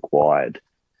that we've acquired.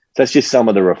 So that's just some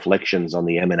of the reflections on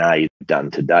the M&A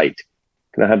done to date.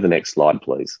 Can I have the next slide,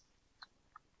 please?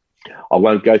 I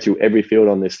won't go through every field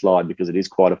on this slide because it is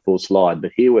quite a full slide,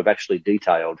 but here we've actually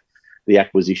detailed the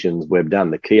acquisitions we've done,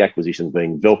 the key acquisitions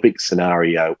being Velpic,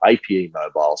 Scenario, APE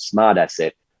Mobile, Smart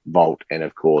Asset, Volt, and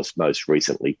of course, most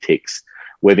recently, Tix.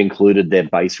 We've included their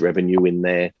base revenue in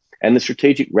there and the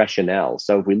strategic rationale.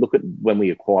 So if we look at when we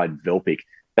acquired Velpic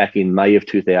back in May of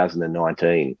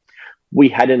 2019, we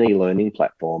had an e-learning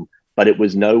platform, but it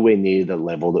was nowhere near the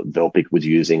level that Velpic was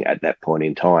using at that point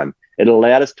in time. It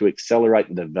allowed us to accelerate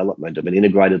the development of an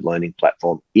integrated learning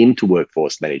platform into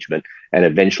workforce management and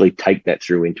eventually take that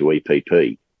through into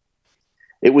EPP.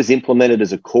 It was implemented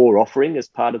as a core offering as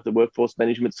part of the workforce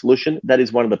management solution. That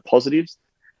is one of the positives.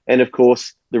 And of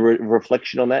course, the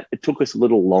reflection on that, it took us a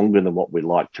little longer than what we'd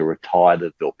like to retire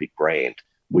the Velpic brand.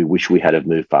 We wish we had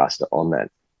moved faster on that.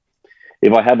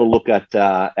 If I have a look at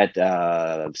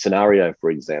Scenario, for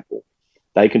example,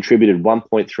 they contributed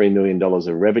 $1.3 million of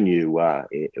revenue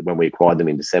when we acquired them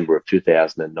in December of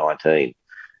 2019.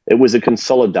 It was a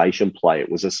consolidation play.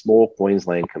 It was a small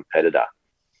Queensland competitor.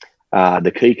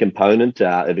 The key component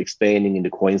of expanding into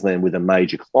Queensland with a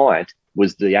major client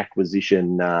was the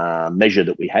acquisition measure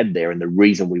that we had there and the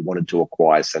reason we wanted to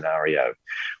acquire Scenario.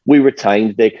 We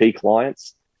retained their key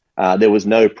clients. There was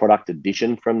no product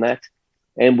addition from that.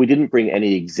 And we didn't bring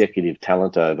any executive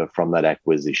talent over from that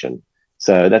acquisition.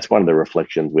 So that's one of the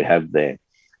reflections we have there.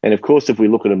 And of course, if we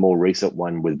look at a more recent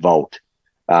one with Volt,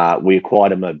 we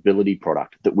acquired a mobility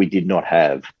product that we did not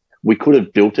have. We could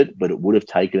have built it, but it would have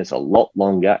taken us a lot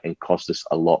longer and cost us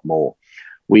a lot more.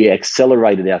 We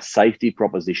accelerated our safety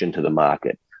proposition to the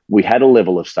market. We had a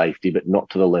level of safety, but not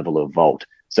to the level of Volt.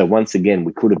 So once again,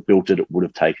 we could have built it. It would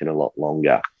have taken a lot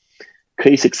longer.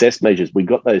 Key success measures, we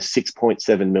got those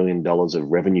 $6.7 million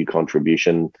of revenue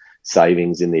contribution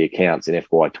savings in the accounts in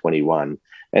FY21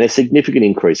 and a significant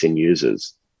increase in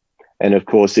users. And of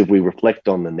course, if we reflect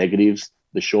on the negatives,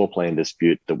 the Shore Plan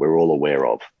dispute that we're all aware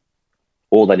of,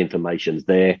 all that information's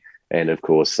there. And of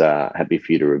course, happy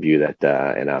for you to review that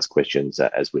and ask questions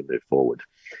as we move forward.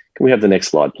 Can we have the next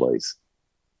slide, please?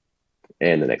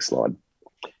 And the next slide.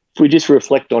 If we just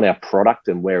reflect on our product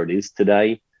and where it is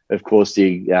today, of course,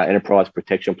 the enterprise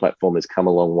protection platform has come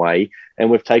a long way, and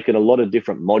we've taken a lot of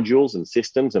different modules and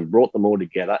systems and brought them all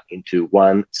together into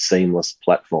one seamless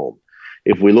platform.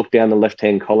 If we look down the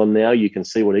left-hand column now, you can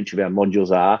see what each of our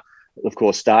modules are. Of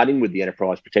course, starting with the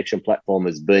enterprise protection platform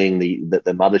as being the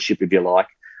mothership, if you like,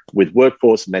 with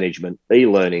workforce management,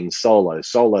 e-learning,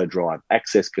 solo drive,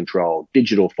 access control,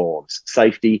 digital forms,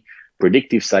 safety,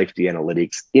 predictive safety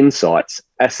analytics, insights,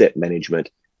 asset management,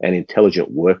 and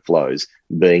intelligent workflows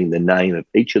being the name of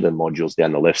each of the modules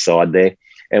down the left side there.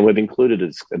 And we've included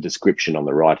a description on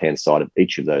the right-hand side of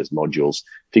each of those modules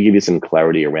to give you some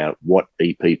clarity around what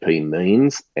EPP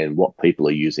means and what people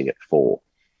are using it for.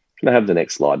 Can I have the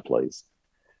next slide, please?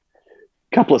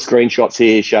 A couple of screenshots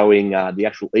here showing the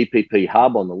actual EPP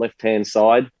hub on the left-hand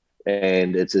side.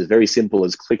 And it's as very simple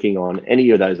as clicking on any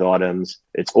of those items.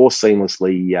 It's all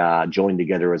seamlessly joined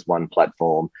together as one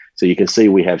platform. So you can see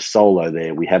we have solo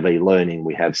there, we have e-learning,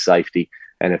 we have safety,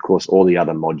 and of course all the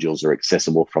other modules are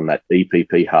accessible from that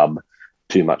EPP hub.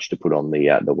 Too much to put on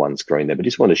the one screen there, but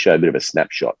just want to show a bit of a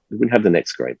snapshot. We can have the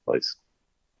next screen, please.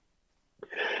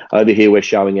 Over here, we're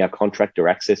showing our contractor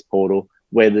access portal,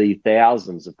 where the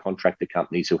thousands of contractor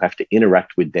companies who have to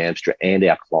interact with Damstra and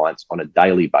our clients on a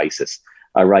daily basis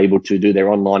are able to do their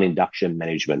online induction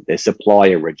management, their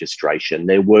supplier registration,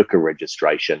 their worker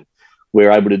registration.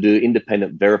 We're able to do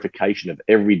independent verification of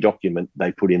every document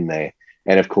they put in there.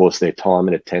 And of course, their time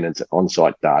and attendance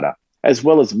on-site data, as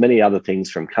well as many other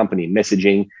things from company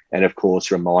messaging and of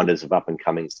course, reminders of up and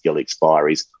coming skill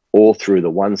expiries, all through the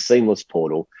one seamless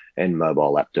portal and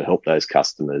mobile app to help those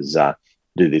customers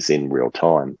do this in real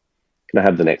time. Can I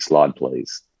have the next slide,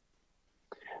 please?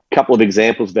 Couple of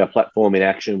examples of our platform in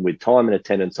action with time and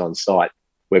attendance on site.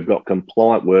 We've got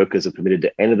compliant workers are permitted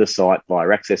to enter the site via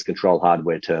access control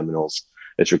hardware terminals.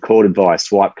 It's recorded via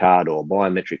swipe card or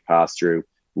biometric pass-through,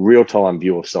 real-time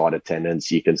view of site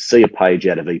attendance. You can see a page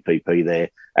out of EPP there,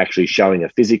 actually showing a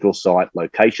physical site,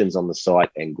 locations on the site,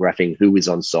 and graphing who is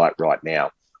on site right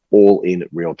now, all in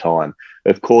real time.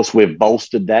 Of course, we've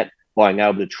bolstered that by being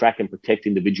able to track and protect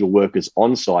individual workers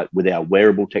on site with our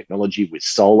wearable technology with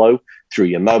Solo through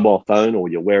your mobile phone or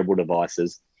your wearable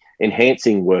devices,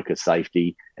 enhancing worker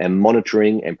safety and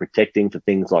monitoring and protecting for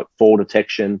things like fall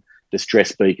detection,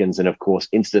 distress beacons, and of course,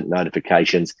 instant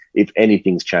notifications if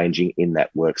anything's changing in that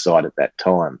work site at that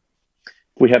time.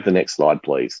 If we have the next slide,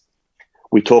 please.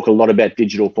 We talk a lot about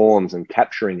digital forms and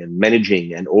capturing and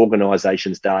managing an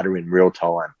organisation's data in real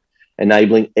time,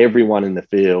 enabling everyone in the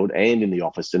field and in the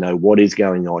office to know what is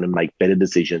going on and make better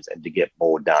decisions and to get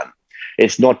more done.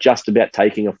 It's not just about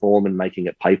taking a form and making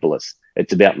it paperless.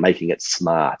 It's about making it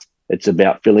smart. It's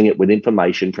about filling it with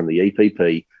information from the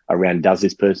EPP around, does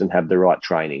this person have the right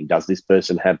training? Does this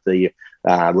person have the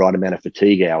right amount of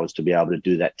fatigue hours to be able to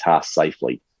do that task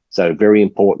safely? So very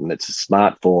important. It's a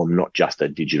smart form, not just a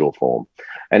digital form.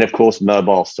 And of course,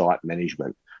 mobile site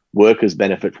management. Workers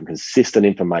benefit from consistent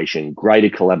information, greater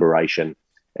collaboration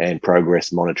and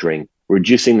progress monitoring,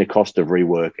 reducing the cost of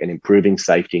rework and improving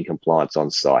safety and compliance on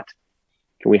site.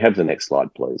 Can we have the next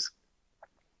slide, please?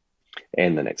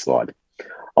 And the next slide.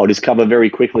 I'll just cover very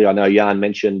quickly. I know Jan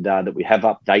mentioned that we have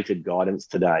updated guidance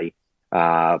today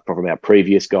from our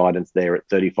previous guidance there at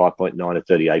 35.9 to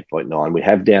 38.9. We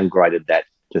have downgraded that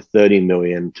to 30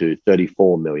 million to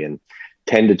 34 million,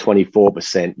 10 to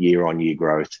 24% year-on-year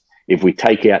growth. If we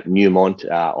take out Newmont,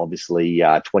 obviously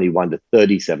 21 to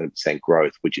 37%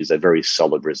 growth, which is a very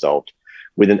solid result,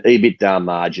 with an EBITDA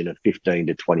margin of 15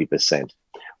 to 20%.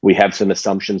 We have some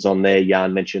assumptions on there.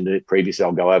 Jan mentioned it previously.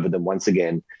 I'll go over them once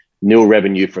again. Nil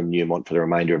revenue from Newmont for the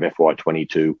remainder of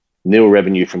FY22, nil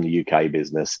revenue from the UK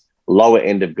business, lower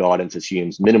end of guidance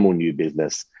assumes minimal new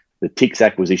business, the TIX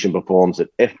acquisition performs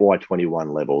at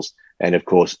FY21 levels, and of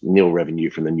course, nil revenue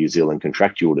from the New Zealand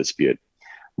contractual dispute.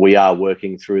 We are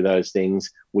working through those things.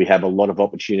 We have a lot of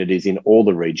opportunities in all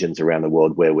the regions around the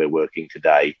world where we're working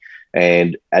today.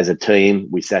 And as a team,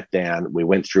 we sat down, we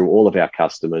went through all of our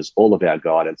customers, all of our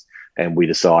guidance, and we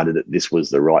decided that this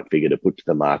was the right figure to put to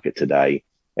the market today.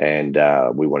 And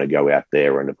we want to go out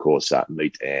there and, of course,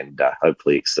 meet and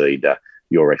hopefully exceed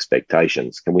your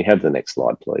expectations. Can we have the next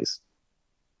slide, please?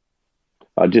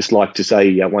 I'd just like to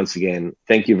say once again,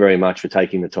 thank you very much for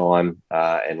taking the time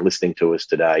and listening to us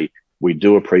today. We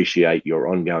do appreciate your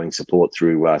ongoing support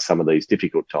through some of these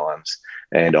difficult times.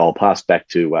 And I'll pass back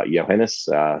to Johannes,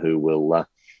 who will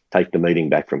take the meeting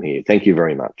back from here. Thank you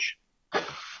very much.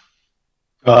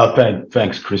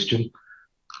 Thanks, Christian.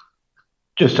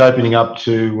 Just opening up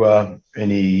to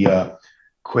any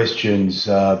questions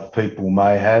people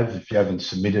may have. If you haven't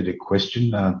submitted a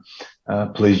question,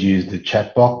 please use the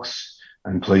chat box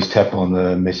and please tap on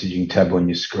the messaging tab on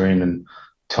your screen and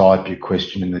type your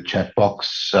question in the chat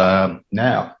box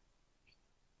now.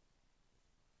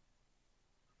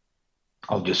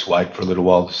 I'll just wait for a little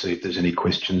while to see if there's any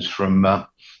questions from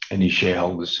any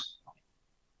shareholders.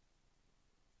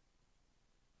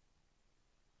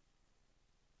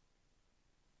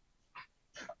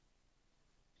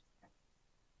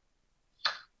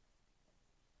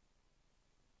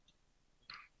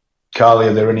 Carly,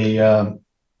 are there any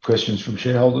questions from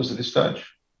shareholders at this stage?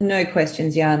 No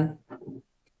questions, Jan.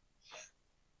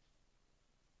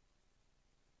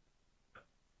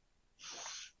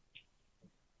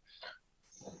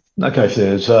 Okay, if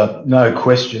there's no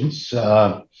questions,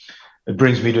 it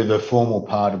brings me to the formal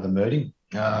part of the meeting.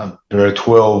 There are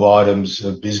 12 items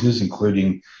of business,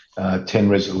 including 10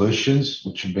 resolutions,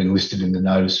 which have been listed in the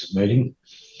notice of meeting.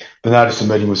 The notice of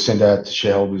meeting was sent out to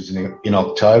shareholders in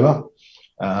October,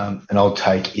 and I'll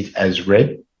take it as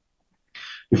read.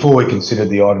 Before we consider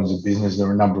the items of business, there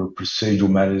are a number of procedural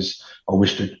matters I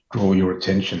wish to draw your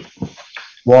attention.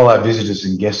 While our visitors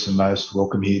and guests are most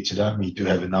welcome here today, we do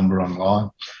have a number online.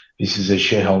 This is a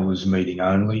shareholders meeting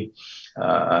only,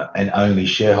 and only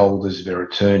shareholders, their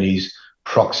attorneys,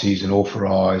 proxies and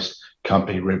authorised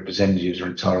company representatives are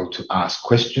entitled to ask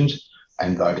questions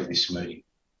and vote at this meeting.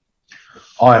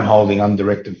 I am holding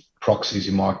undirected proxies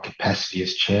in my capacity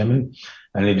as chairman,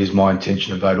 and it is my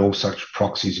intention to vote all such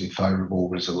proxies in favour of all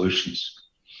resolutions.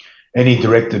 Any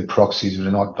directed proxies that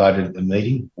are not voted at the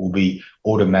meeting will be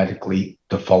automatically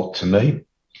default to me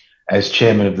as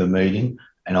chairman of the meeting,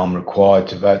 and I'm required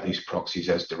to vote these proxies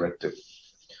as directed.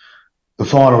 The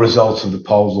final results of the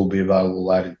polls will be available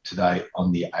later today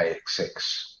on the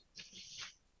ASX.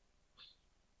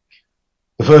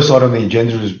 The first item on the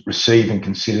agenda is receive and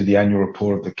consider the annual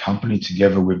report of the company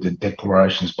together with the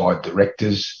declarations by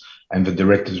directors and the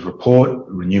directors' report,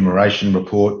 remuneration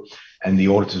report, and the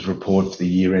auditor's report for the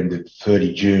year ended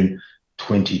 30 June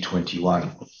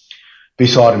 2021.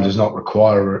 This item does not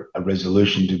require a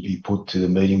resolution to be put to the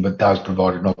meeting, but does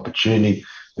provide an opportunity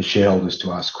for shareholders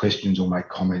to ask questions or make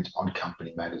comment on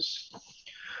company matters.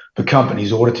 The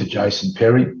company's auditor, Jason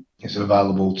Perry, is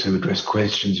available to address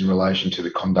questions in relation to the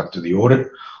conduct of the audit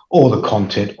or the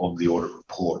content of the audit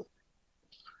report.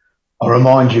 I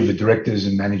remind you the directors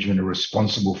and management are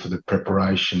responsible for the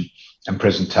preparation and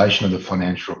presentation of the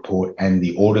financial report and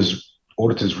the auditor's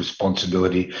auditor's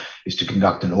responsibility is to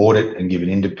conduct an audit and give an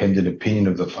independent opinion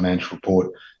of the financial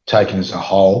report taken as a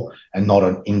whole and not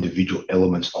on individual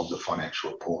elements of the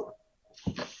financial report.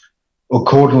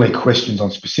 Accordingly, questions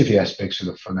on specific aspects of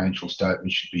the financial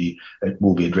statement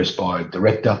will be addressed by a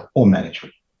director or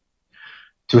management.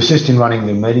 To assist in running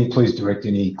the meeting, please direct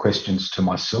any questions to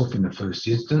myself in the first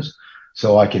instance,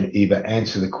 so I can either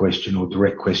answer the question or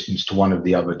direct questions to one of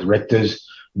the other directors,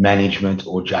 management,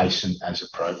 or Jason as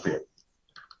appropriate.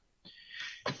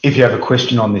 If you have a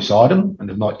question on this item and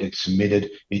have not yet submitted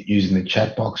it using the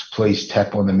chat box, please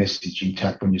tap on the messaging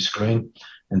tab on your screen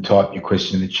and type your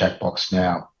question in the chat box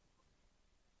now.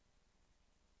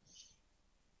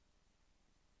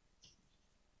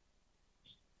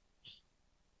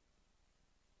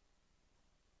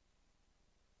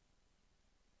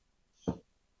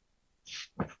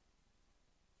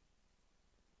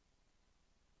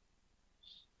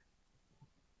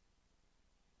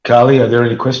 Carly, are there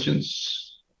any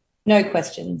questions? No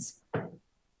questions.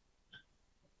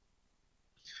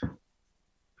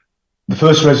 The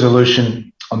first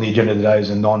resolution on the agenda today is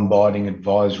a non-binding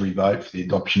advisory vote for the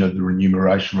adoption of the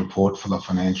remuneration report for the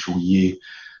financial year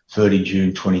 30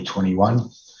 June 2021.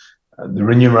 The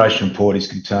remuneration report is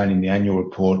contained in the annual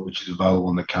report, which is available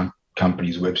on the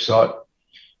company's website.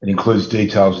 It includes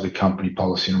details of the company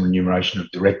policy and remuneration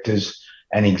of directors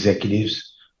and executives,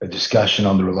 a discussion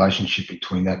on the relationship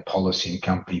between that policy and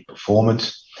company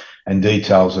performance, and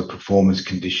details of performance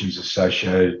conditions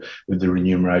associated with the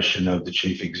remuneration of the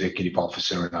Chief Executive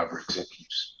Officer and other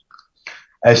executives.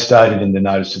 As stated in the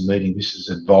notice of meeting, this is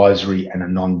advisory and a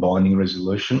non-binding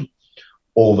resolution,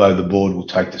 although the board will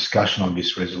take discussion on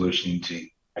this resolution into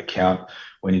account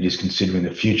when it is considering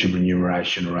the future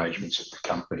remuneration arrangements of the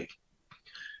company.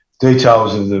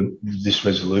 Details of this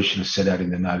resolution are set out in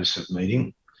the notice of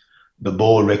meeting. The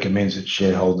board recommends that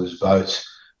shareholders vote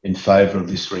in favour of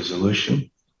this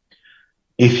resolution.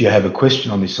 If you have a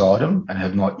question on this item and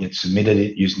have not yet submitted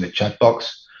it using the chat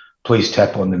box, please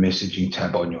tap on the messaging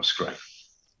tab on your screen.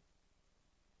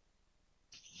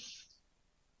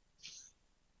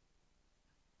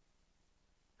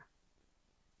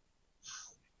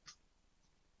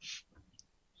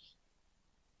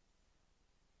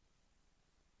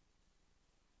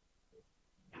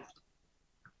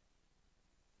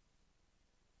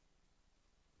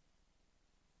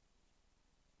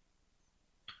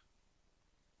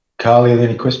 Carly, are there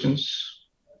any questions?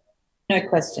 No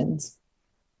questions.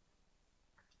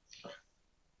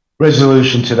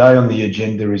 Resolution today on the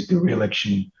agenda is the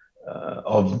re-election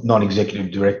of non-executive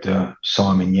director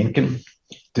Simon Yenkin.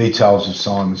 Details of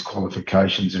Simon's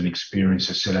qualifications and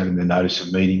experience are set out in the notice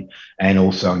of meeting and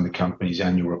also in the company's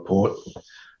annual report.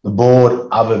 The board,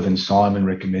 other than Simon,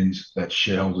 recommends that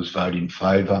shareholders vote in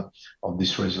favour of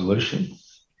this resolution.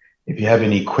 If you have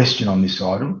any question on this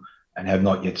item and have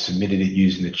not yet submitted it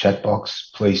using the chat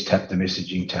box, please tap the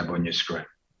messaging tab on your screen.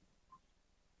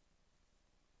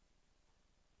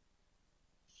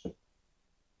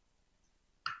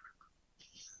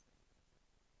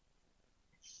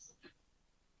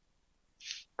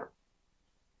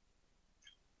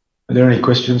 Are there any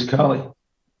questions, Carly?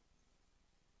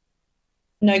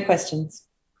 No questions.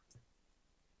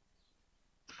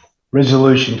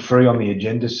 Resolution 3 on the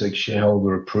agenda seeks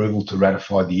shareholder approval to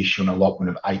ratify the issue and allotment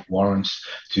of 8 warrants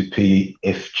to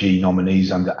PFG nominees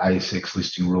under ASX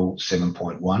Listing Rule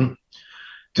 7.1.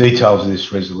 Details of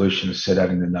this resolution are set out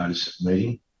in the notice of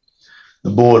meeting.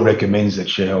 The board recommends that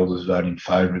shareholders vote in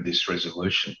favour of this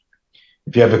resolution.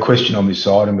 If you have a question on this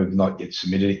item and have not yet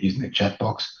submitted it using the chat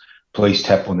box, please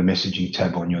tap on the messaging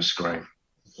tab on your screen.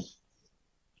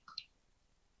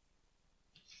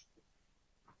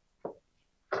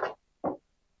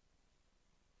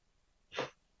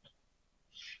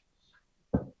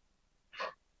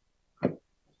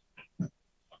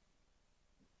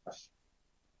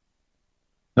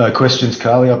 No questions,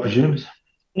 Carly, I presume?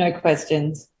 No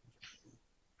questions.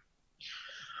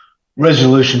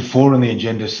 Resolution 4 on the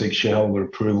agenda seeks shareholder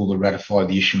approval to ratify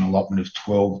the issue and allotment of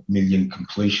 12 million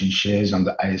completion shares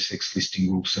under ASX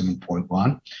Listing Rule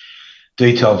 7.1.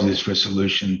 Details of this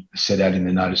resolution are set out in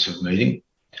the notice of meeting.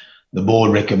 The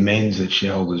board recommends that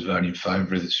shareholders vote in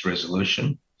favour of this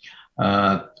resolution.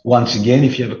 Once again,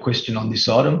 if you have a question on this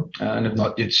item and have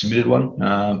not yet submitted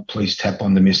one, please tap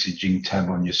on the messaging tab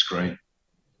on your screen.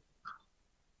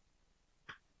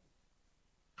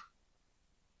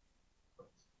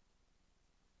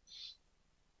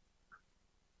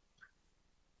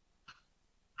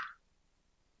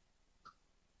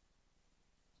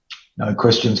 No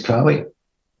questions, Carly?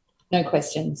 No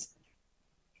questions.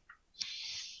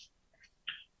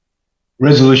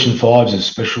 Resolution 5 is a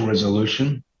special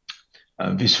resolution.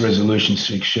 This resolution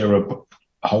seeks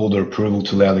shareholder approval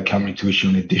to allow the company to issue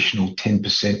an additional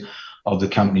 10% of the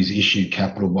company's issued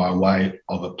capital by way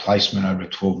of a placement over a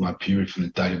 12-month period from the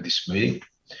date of this meeting.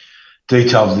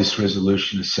 Details of this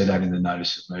resolution are set out in the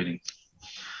notice of meeting.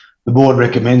 The board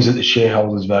recommends that the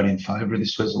shareholders vote in favour of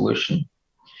this resolution.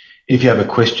 If you have a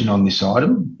question on this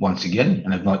item, once again,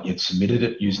 and have not yet submitted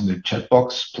it using the chat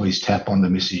box, please tap on the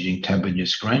messaging tab on your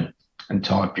screen and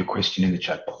type your question in the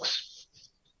chat box.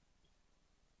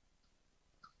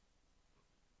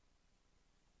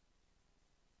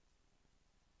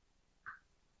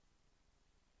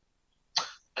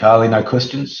 Carly, no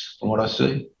questions from what I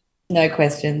see? No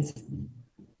questions.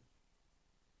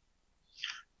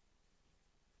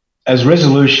 As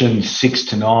resolution 6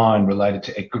 to 9 related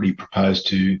to equity proposed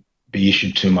to be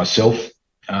issued to myself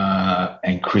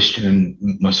and Christian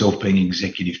and myself being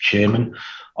executive chairman,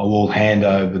 I will hand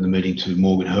over the meeting to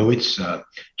Morgan Hurwitz,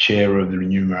 chair of the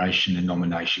Remuneration and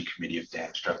Nomination Committee of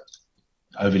Damstra.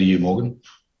 Over to you, Morgan.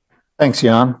 Thanks,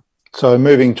 Jan. So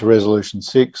moving to resolution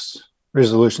 6.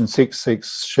 Resolution 6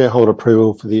 seeks shareholder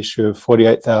approval for the issue of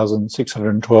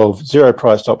 48,612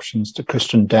 zero-priced options to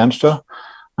Christian Damstra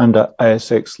under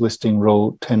ASX Listing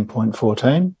Rule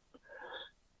 10.14.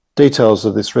 Details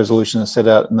of this resolution are set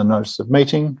out in the notice of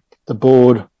meeting. The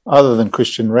board, other than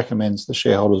Christian, recommends the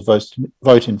shareholders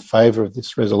vote in favour of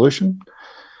this resolution.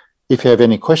 If you have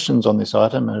any questions on this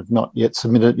item and have not yet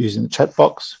submitted using the chat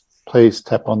box, please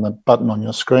tap on the button on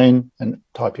your screen and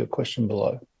type your question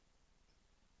below.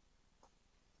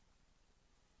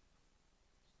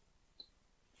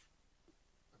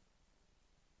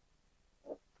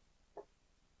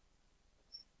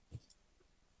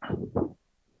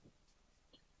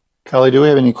 Carly, do we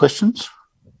have any questions?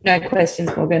 No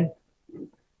questions, Morgan.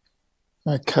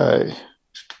 Okay,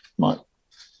 might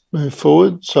move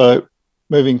forward. So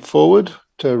moving forward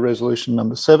to resolution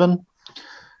number 7.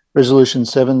 Resolution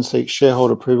 7 seeks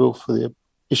shareholder approval for the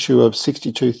issue of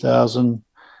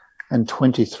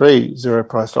 62,023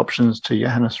 zero-priced options to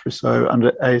Johannes Rousseau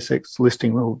under ASX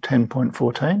Listing Rule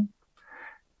 10.14.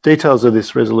 Details of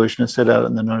this resolution are set out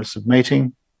in the notice of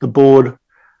meeting. The board,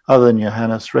 other than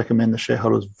Johannes, recommend the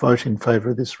shareholders vote in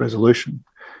favour of this resolution.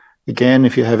 Again,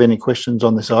 if you have any questions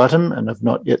on this item and have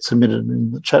not yet submitted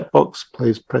in the chat box,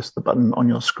 please press the button on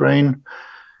your screen.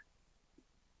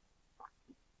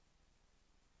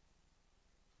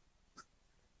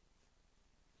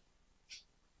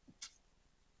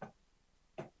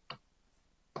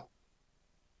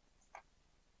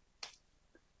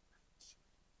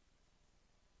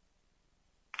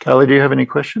 Carly, do you have any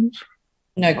questions?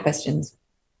 No questions.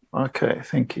 Okay,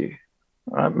 thank you.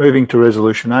 All right, moving to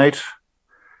resolution 8.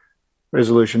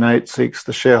 Resolution 8 seeks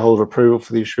the shareholder approval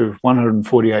for the issue of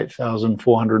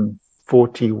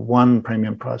 148,441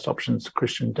 premium price options to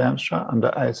Christian Damstra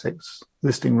under ASX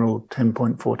Listing Rule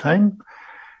 10.14.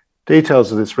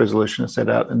 Details of this resolution are set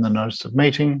out in the notice of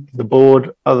meeting. The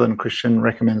board, other than Christian,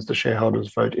 recommends the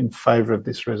shareholders vote in favour of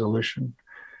this resolution.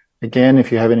 Again,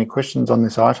 if you have any questions on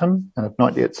this item and have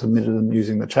not yet submitted them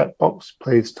using the chat box,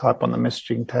 please type on the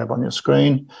messaging tab on your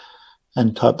screen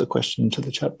and type the question into the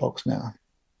chat box now.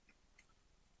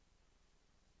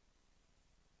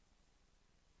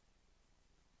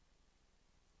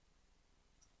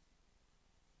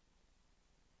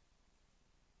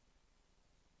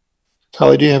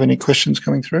 Carly, do you have any questions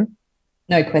coming through?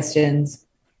 No questions.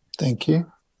 Thank you.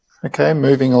 Okay,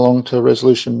 moving along to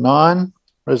resolution 9.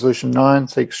 Resolution 9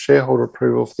 seeks shareholder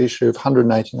approval for the issue of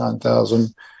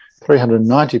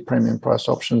 189,390 premium price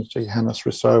options to Johannes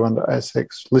Rousseau under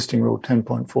ASX Listing Rule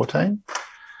 10.14.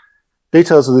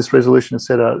 Details of this resolution are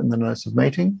set out in the notice of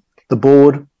meeting. The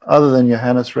board, other than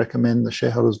Johannes, recommend the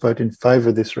shareholders vote in favour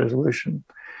of this resolution.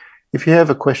 If you have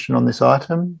a question on this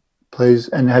item, please,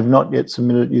 and have not yet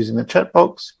submitted using the chat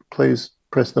box, please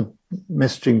press the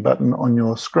messaging button on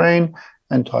your screen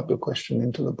and type your question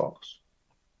into the box.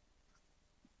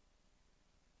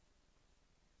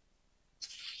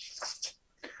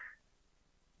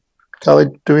 Carly,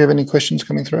 do we have any questions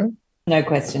coming through? No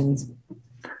questions.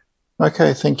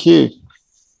 Okay, thank you.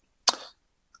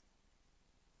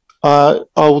 I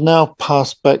will now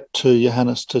pass back to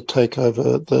Johannes to take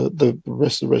over the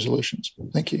rest of the resolutions.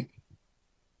 Thank you.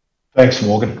 Thanks,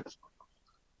 Morgan.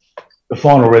 The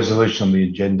final resolution on the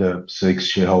agenda seeks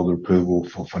shareholder approval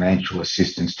for financial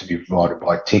assistance to be provided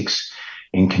by TIX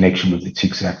in connection with the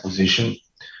TIX acquisition.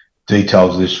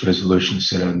 Details of this resolution are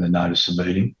set out in the notice of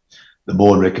meeting. The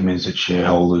board recommends that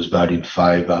shareholders vote in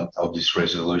favour of this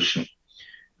resolution.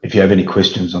 If you have any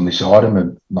questions on this item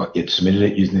and not yet submitted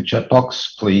it using the chat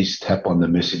box, please tap on the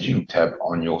messaging tab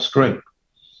on your screen.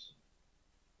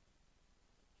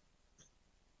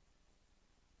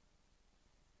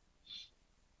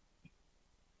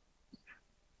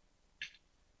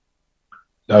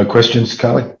 No questions,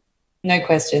 Carly? No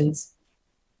questions.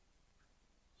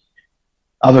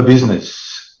 Other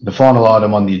business. The final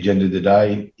item on the agenda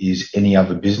today is any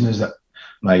other business that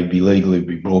may be legally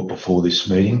be brought before this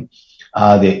meeting.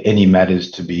 Are there any matters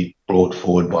to be brought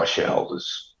forward by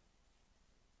shareholders?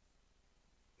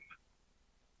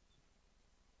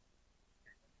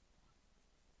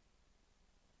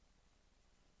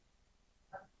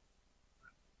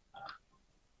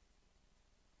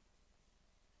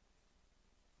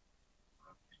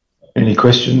 Any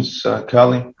questions,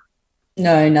 Carly?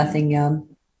 No, nothing,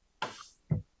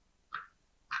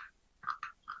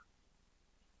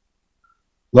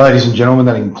 Ladies and gentlemen,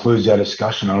 that concludes our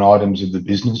discussion on items of the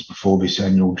business before this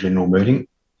annual general meeting.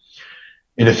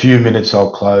 In a few minutes,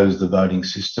 I'll close the voting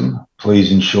system.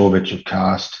 Please ensure that you've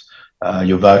cast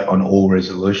your vote on all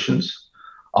resolutions.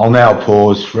 I'll now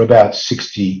pause for about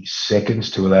 60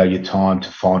 seconds to allow you time to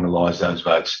finalise those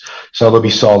votes. So there'll be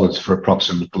silence for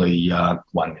approximately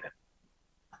 1 minute.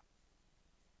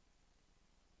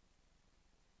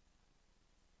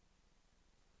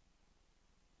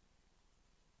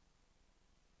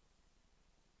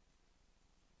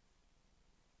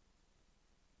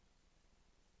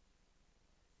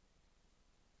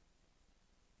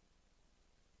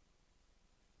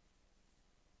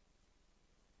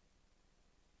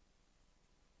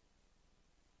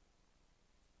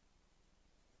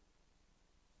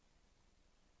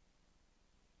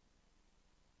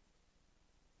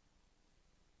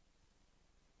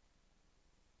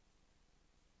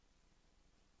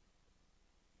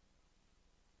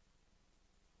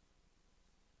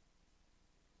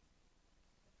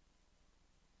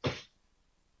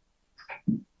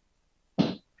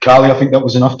 Carly, I think that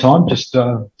was enough time, just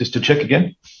to check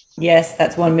again. Yes,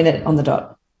 that's 1 minute on the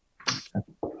dot.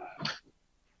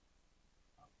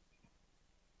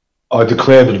 I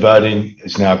declare that voting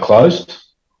is now closed.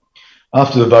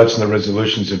 After the votes and the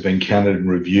resolutions have been counted and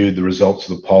reviewed, the results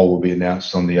of the poll will be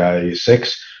announced on the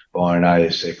ASX by an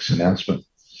ASX announcement.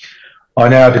 I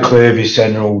now declare this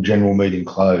annual general meeting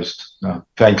closed.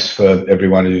 Thanks for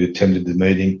everyone who attended the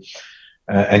meeting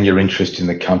and your interest in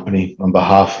the company. On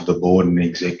behalf of the board and the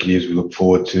executives, we look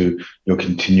forward to your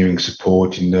continuing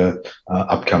support in the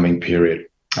upcoming period.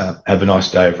 Have a nice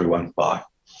day, everyone. Bye.